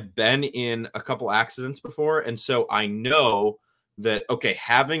 I've been in a couple accidents before. And so I know that, okay,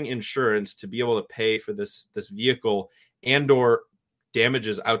 having insurance to be able to pay for this vehicle and or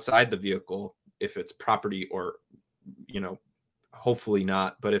damages outside the vehicle, if it's property or, hopefully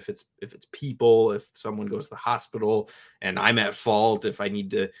not, but if it's people, if someone goes to the hospital and I'm at fault, if I need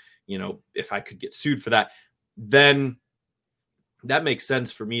to, if I could get sued for that, then that makes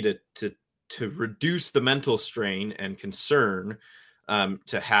sense for me to reduce the mental strain and concern,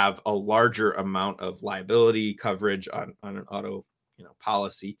 to have a larger amount of liability coverage on an auto,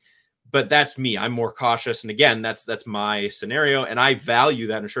 policy. But that's me. I'm more cautious. And again, that's my scenario. And I value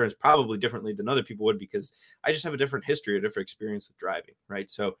that insurance probably differently than other people would, because I just have a different history, a different experience of driving.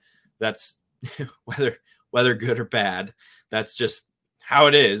 Right. So that's whether good or bad, that's just how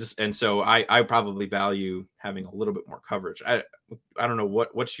it is. And so I probably value having a little bit more coverage. I don't know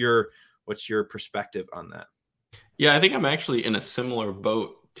what's your perspective on that? Yeah, I think I'm actually in a similar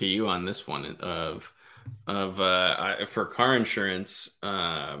boat to you on this one for car insurance.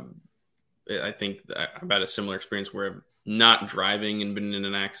 I think I've had a similar experience where I've not driving and been in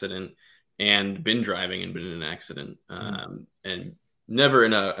an accident, and been driving and been in an accident, and never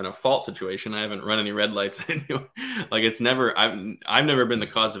in a fault situation. I haven't run any red lights. Like I've never been the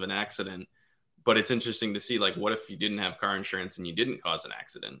cause of an accident, but it's interesting to see, like, what if you didn't have car insurance and you didn't cause an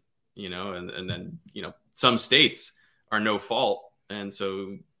accident, and then, some states are no fault. And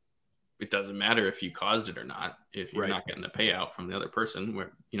so it doesn't matter if you caused it or not, if you're not getting a payout from the other person,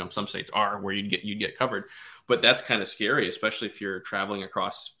 where, some states are where you'd get covered. But that's kind of scary, especially if you're traveling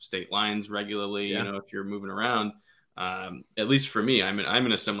across state lines regularly, if you're moving around. At least for me, I'm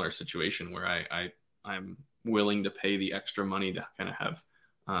in a similar situation where I'm willing to pay the extra money to kind of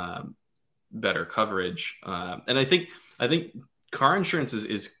have better coverage. And I think car insurance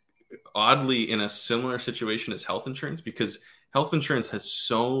is oddly in a similar situation as health insurance, because health insurance has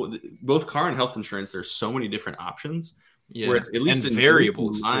both car and health insurance, there's so many different options. Yeah. Whereas at least in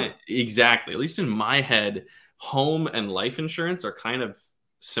variables, exactly. At least in my head, home and life insurance are kind of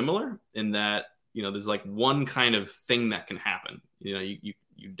similar in that, there's like one kind of thing that can happen. You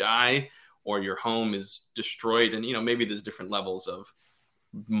die, or your home is destroyed, and maybe there's different levels of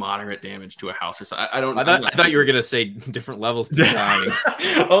moderate damage to a house or something. I thought you were gonna say different levels to dying.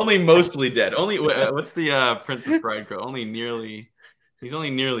 Only mostly dead. Only what's the Princess Bride quote? He's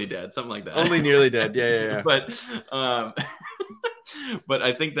only nearly dead, something like that. Only nearly dead. Yeah. But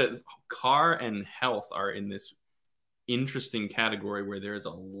I think that car and health are in this interesting category where there's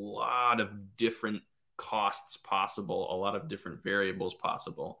a lot of different costs possible, a lot of different variables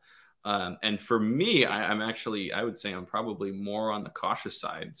possible. And for me, I would say I'm probably more on the cautious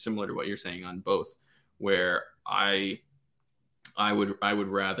side, similar to what you're saying on both, where I would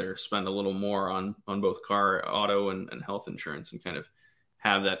rather spend a little more on both car, auto, and health insurance, and kind of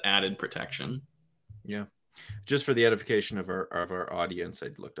have that added protection. Yeah. Just for the edification of our audience, I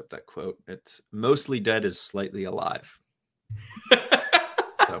looked up that quote. It's mostly dead is slightly alive.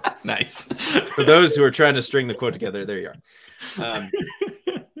 So nice. For those who are trying to string the quote together, there you are.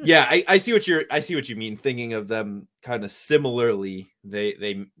 Yeah, I see what you mean. Thinking of them kind of similarly, they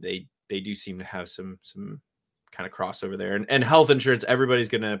do seem to have some kind of crossover there. And health insurance, everybody's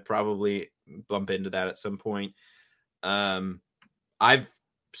gonna probably bump into that at some point. I've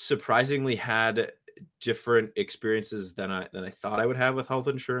surprisingly had different experiences than I thought I would have with health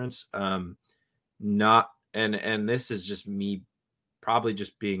insurance. And this is just me probably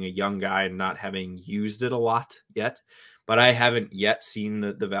just being a young guy and not having used it a lot yet, but I haven't yet seen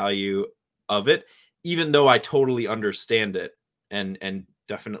the value of it, even though I totally understand it and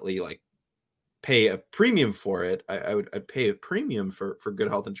definitely like pay a premium for it. I'd pay a premium for good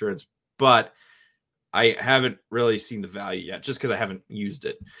health insurance, but I haven't really seen the value yet, just because I haven't used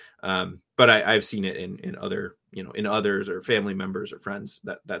it. But I've seen it in other, in others or family members or friends,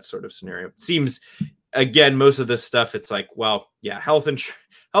 that sort of scenario. It seems, again, most of this stuff, it's like, well, yeah, health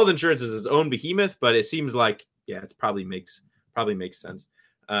insurance is its own behemoth, but it seems like, yeah, it probably makes sense.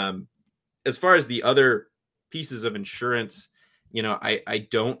 As far as the other pieces of insurance, I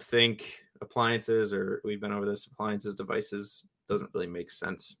don't think appliances, or we've been over this, appliances, devices, doesn't really make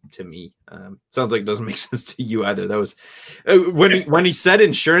sense to me. Sounds like it doesn't make sense to you either. That was when he said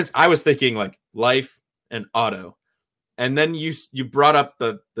insurance, I was thinking like life and auto, and then you brought up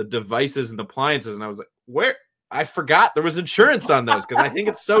the devices and appliances, and I was like, where? I forgot there was insurance on those, because I think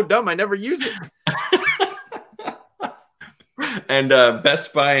it's so dumb. I never use it. And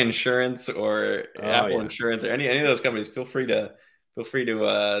Best Buy Insurance or Apple Insurance or any of those companies, feel free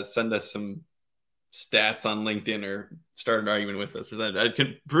to send us some stats on LinkedIn or start an argument with us. I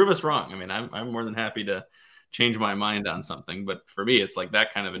can prove us wrong. I mean, I'm more than happy to change my mind on something, but for me, it's like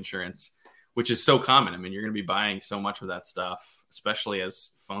that kind of insurance, which is so common. I mean, you're going to be buying so much of that stuff, especially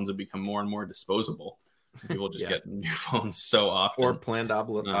as phones have become more and more disposable. People just get new phones so often. Or planned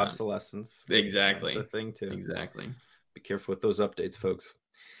obsolescence. Exactly. That's a thing too. Exactly. Be careful with those updates, folks.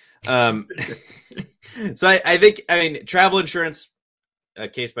 So I think, travel insurance, a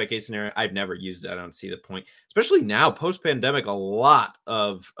case-by-case scenario, I've never used it. I don't see the point, especially now, post-pandemic. A lot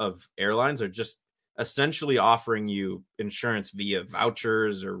of airlines are just essentially offering you insurance via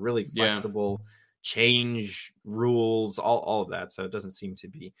vouchers or really flexible change rules, all of that. So it doesn't seem to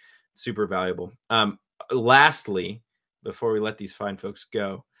be super valuable. Lastly, before we let these fine folks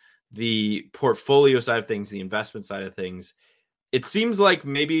go, the portfolio side of things, the investment side of things, it seems like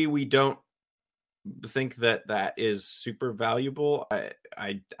maybe we don't think that is super valuable.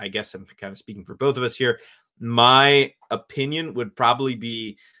 I guess I'm kind of speaking for both of us here. My opinion would probably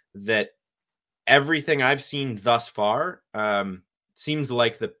be that everything I've seen thus far seems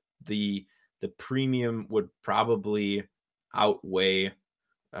like the premium would probably outweigh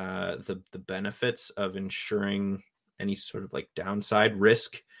the benefits of insuring any sort of like downside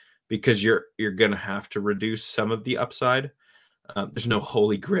risk, because you're going to have to reduce some of the upside. There's no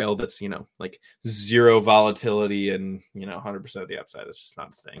holy grail that's, like zero volatility and, 100% of the upside. That's just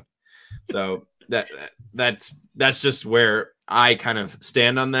not a thing. So that's just where I kind of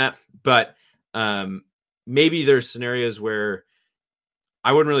stand on that. But maybe there's scenarios where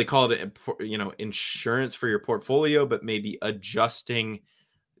I wouldn't really call it, insurance for your portfolio, but maybe adjusting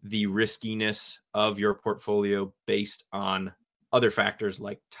the riskiness of your portfolio based on other factors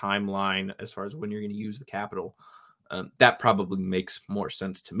like timeline, as far as when you're going to use the capital. That probably makes more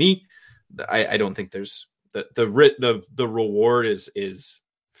sense to me. I don't think there's the reward is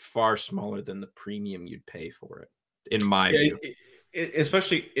far smaller than the premium you'd pay for it, in my view.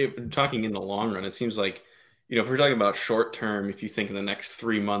 Especially talking in the long run, it seems like, if we're talking about short term, if you think in the next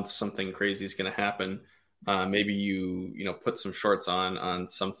 3 months something crazy is going to happen, maybe you put some shorts on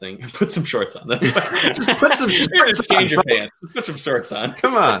something. Put some shorts on. That's just put some shorts. Change your pants. Put some shorts on.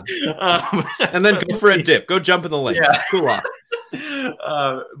 Come on, and then go for a dip. Go jump in the lake. Yeah. Cool off.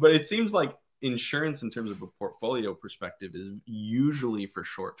 But it seems like insurance, in terms of a portfolio perspective, is usually for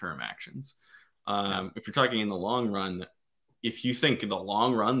short-term actions. If you're talking in the long run, if you think in the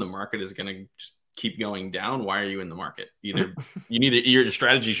long run the market is going to just keep going down, why are you in the market? Your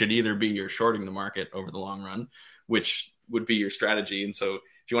strategy should either be you're shorting the market over the long run, which would be your strategy. And so if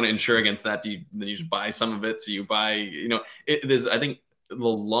you want to insure against that, then you just buy some of it. So you buy, I think the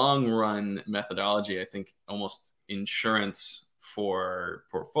long run methodology, I think almost insurance for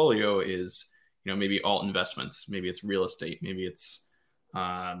portfolio is, maybe alt investments, maybe it's real estate, maybe it's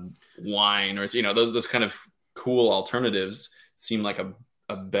wine, or those kind of cool alternatives seem like a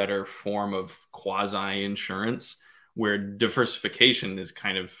better form of quasi insurance, where diversification is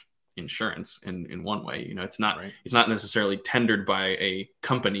kind of insurance in one way. It's not necessarily tendered by a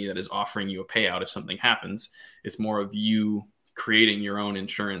company that is offering you a payout if something happens. It's more of you creating your own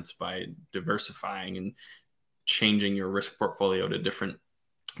insurance by diversifying and changing your risk portfolio to different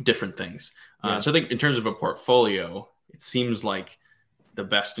things. So I think in terms of a portfolio, it seems like the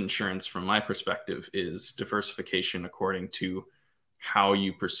best insurance from my perspective is diversification according to how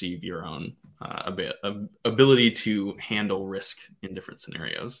you perceive your own ability to handle risk in different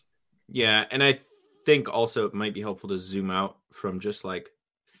scenarios. Yeah. And I think also it might be helpful to zoom out from just like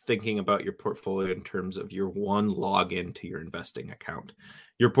thinking about your portfolio in terms of your one login to your investing account.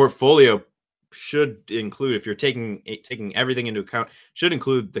 Your portfolio should include, if you're taking everything into account, should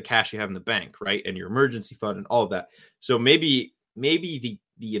include the cash you have in the bank, right? And your emergency fund and all of that. So maybe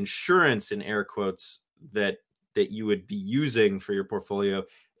the insurance in air quotes that you would be using for your portfolio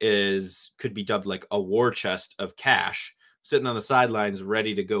could be dubbed like a war chest of cash sitting on the sidelines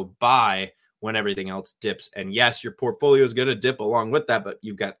ready to go buy when everything else dips. And yes, your portfolio is going to dip along with that, but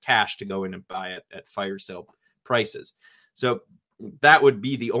you've got cash to go in and buy it at fire sale prices. So that would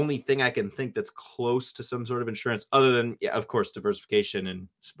be the only thing I can think that's close to some sort of insurance, other than, yeah, of course, diversification and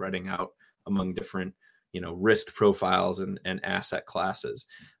spreading out among different, risk profiles and asset classes.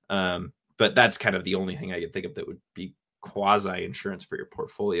 But that's kind of the only thing I could think of that would be quasi insurance for your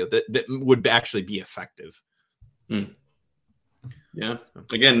portfolio that would actually be effective. Yeah.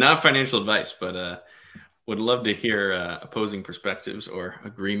 Again, not financial advice, but would love to hear opposing perspectives or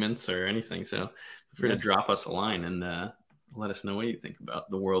agreements or anything. So feel free to drop us a line and let us know what you think about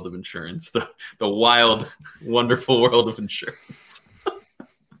the world of insurance, the wild, wonderful world of insurance.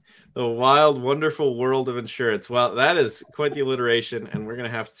 The wild, wonderful world of insurance. Well, that is quite the alliteration, and we're going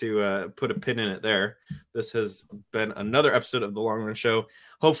to have to put a pin in it there. This has been another episode of The Long Run Show.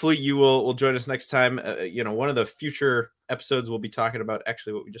 Hopefully you will join us next time. One of the future episodes we'll be talking about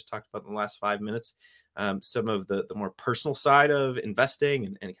actually what we just talked about in the last 5 minutes, some of the more personal side of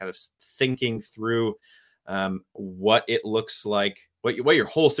investing and kind of thinking through what it looks like, what your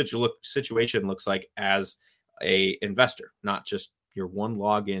whole situation looks like as a investor, not just your one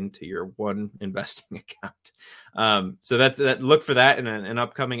login to your one investing account. So that look for that in an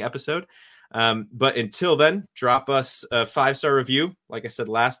upcoming episode. But until then, drop us a 5-star review. Like I said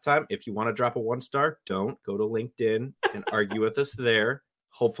last time, if you want to drop a 1-star, don't go to LinkedIn and argue with us there,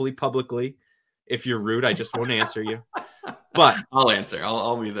 hopefully publicly. If you're rude, I just won't answer you. But I'll answer.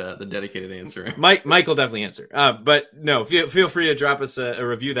 I'll be the dedicated answer. Mike will definitely answer. But no, feel free to drop us a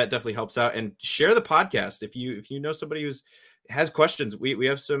review. That definitely helps out. And share the podcast if you know somebody has questions. We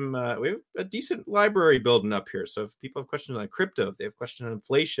have we have a decent library building up here. So if people have questions on crypto, if they have questions on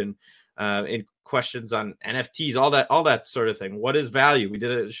inflation, and questions on NFTs, all that sort of thing. What is value? We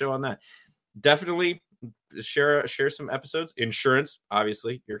did a show on that. Definitely share some episodes. Insurance,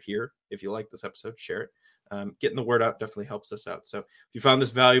 obviously, you're here. If you like this episode, share it. Getting the word out definitely helps us out. So if you found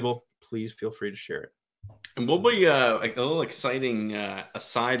this valuable, please feel free to share it. And we'll be a little exciting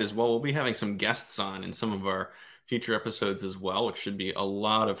aside as well. We'll be having some guests on in some of our future episodes as well, which should be a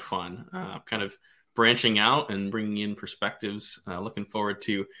lot of fun. Kind of branching out and bringing in perspectives. Looking forward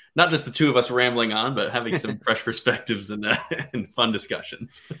to not just the two of us rambling on, but having some fresh perspectives and fun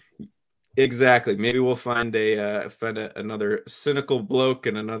discussions. Exactly. Maybe we'll find another cynical bloke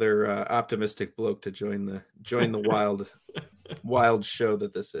and another optimistic bloke to join the wild show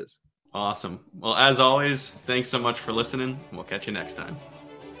that this is. Awesome. Well, as always, thanks so much for listening. We'll catch you next time.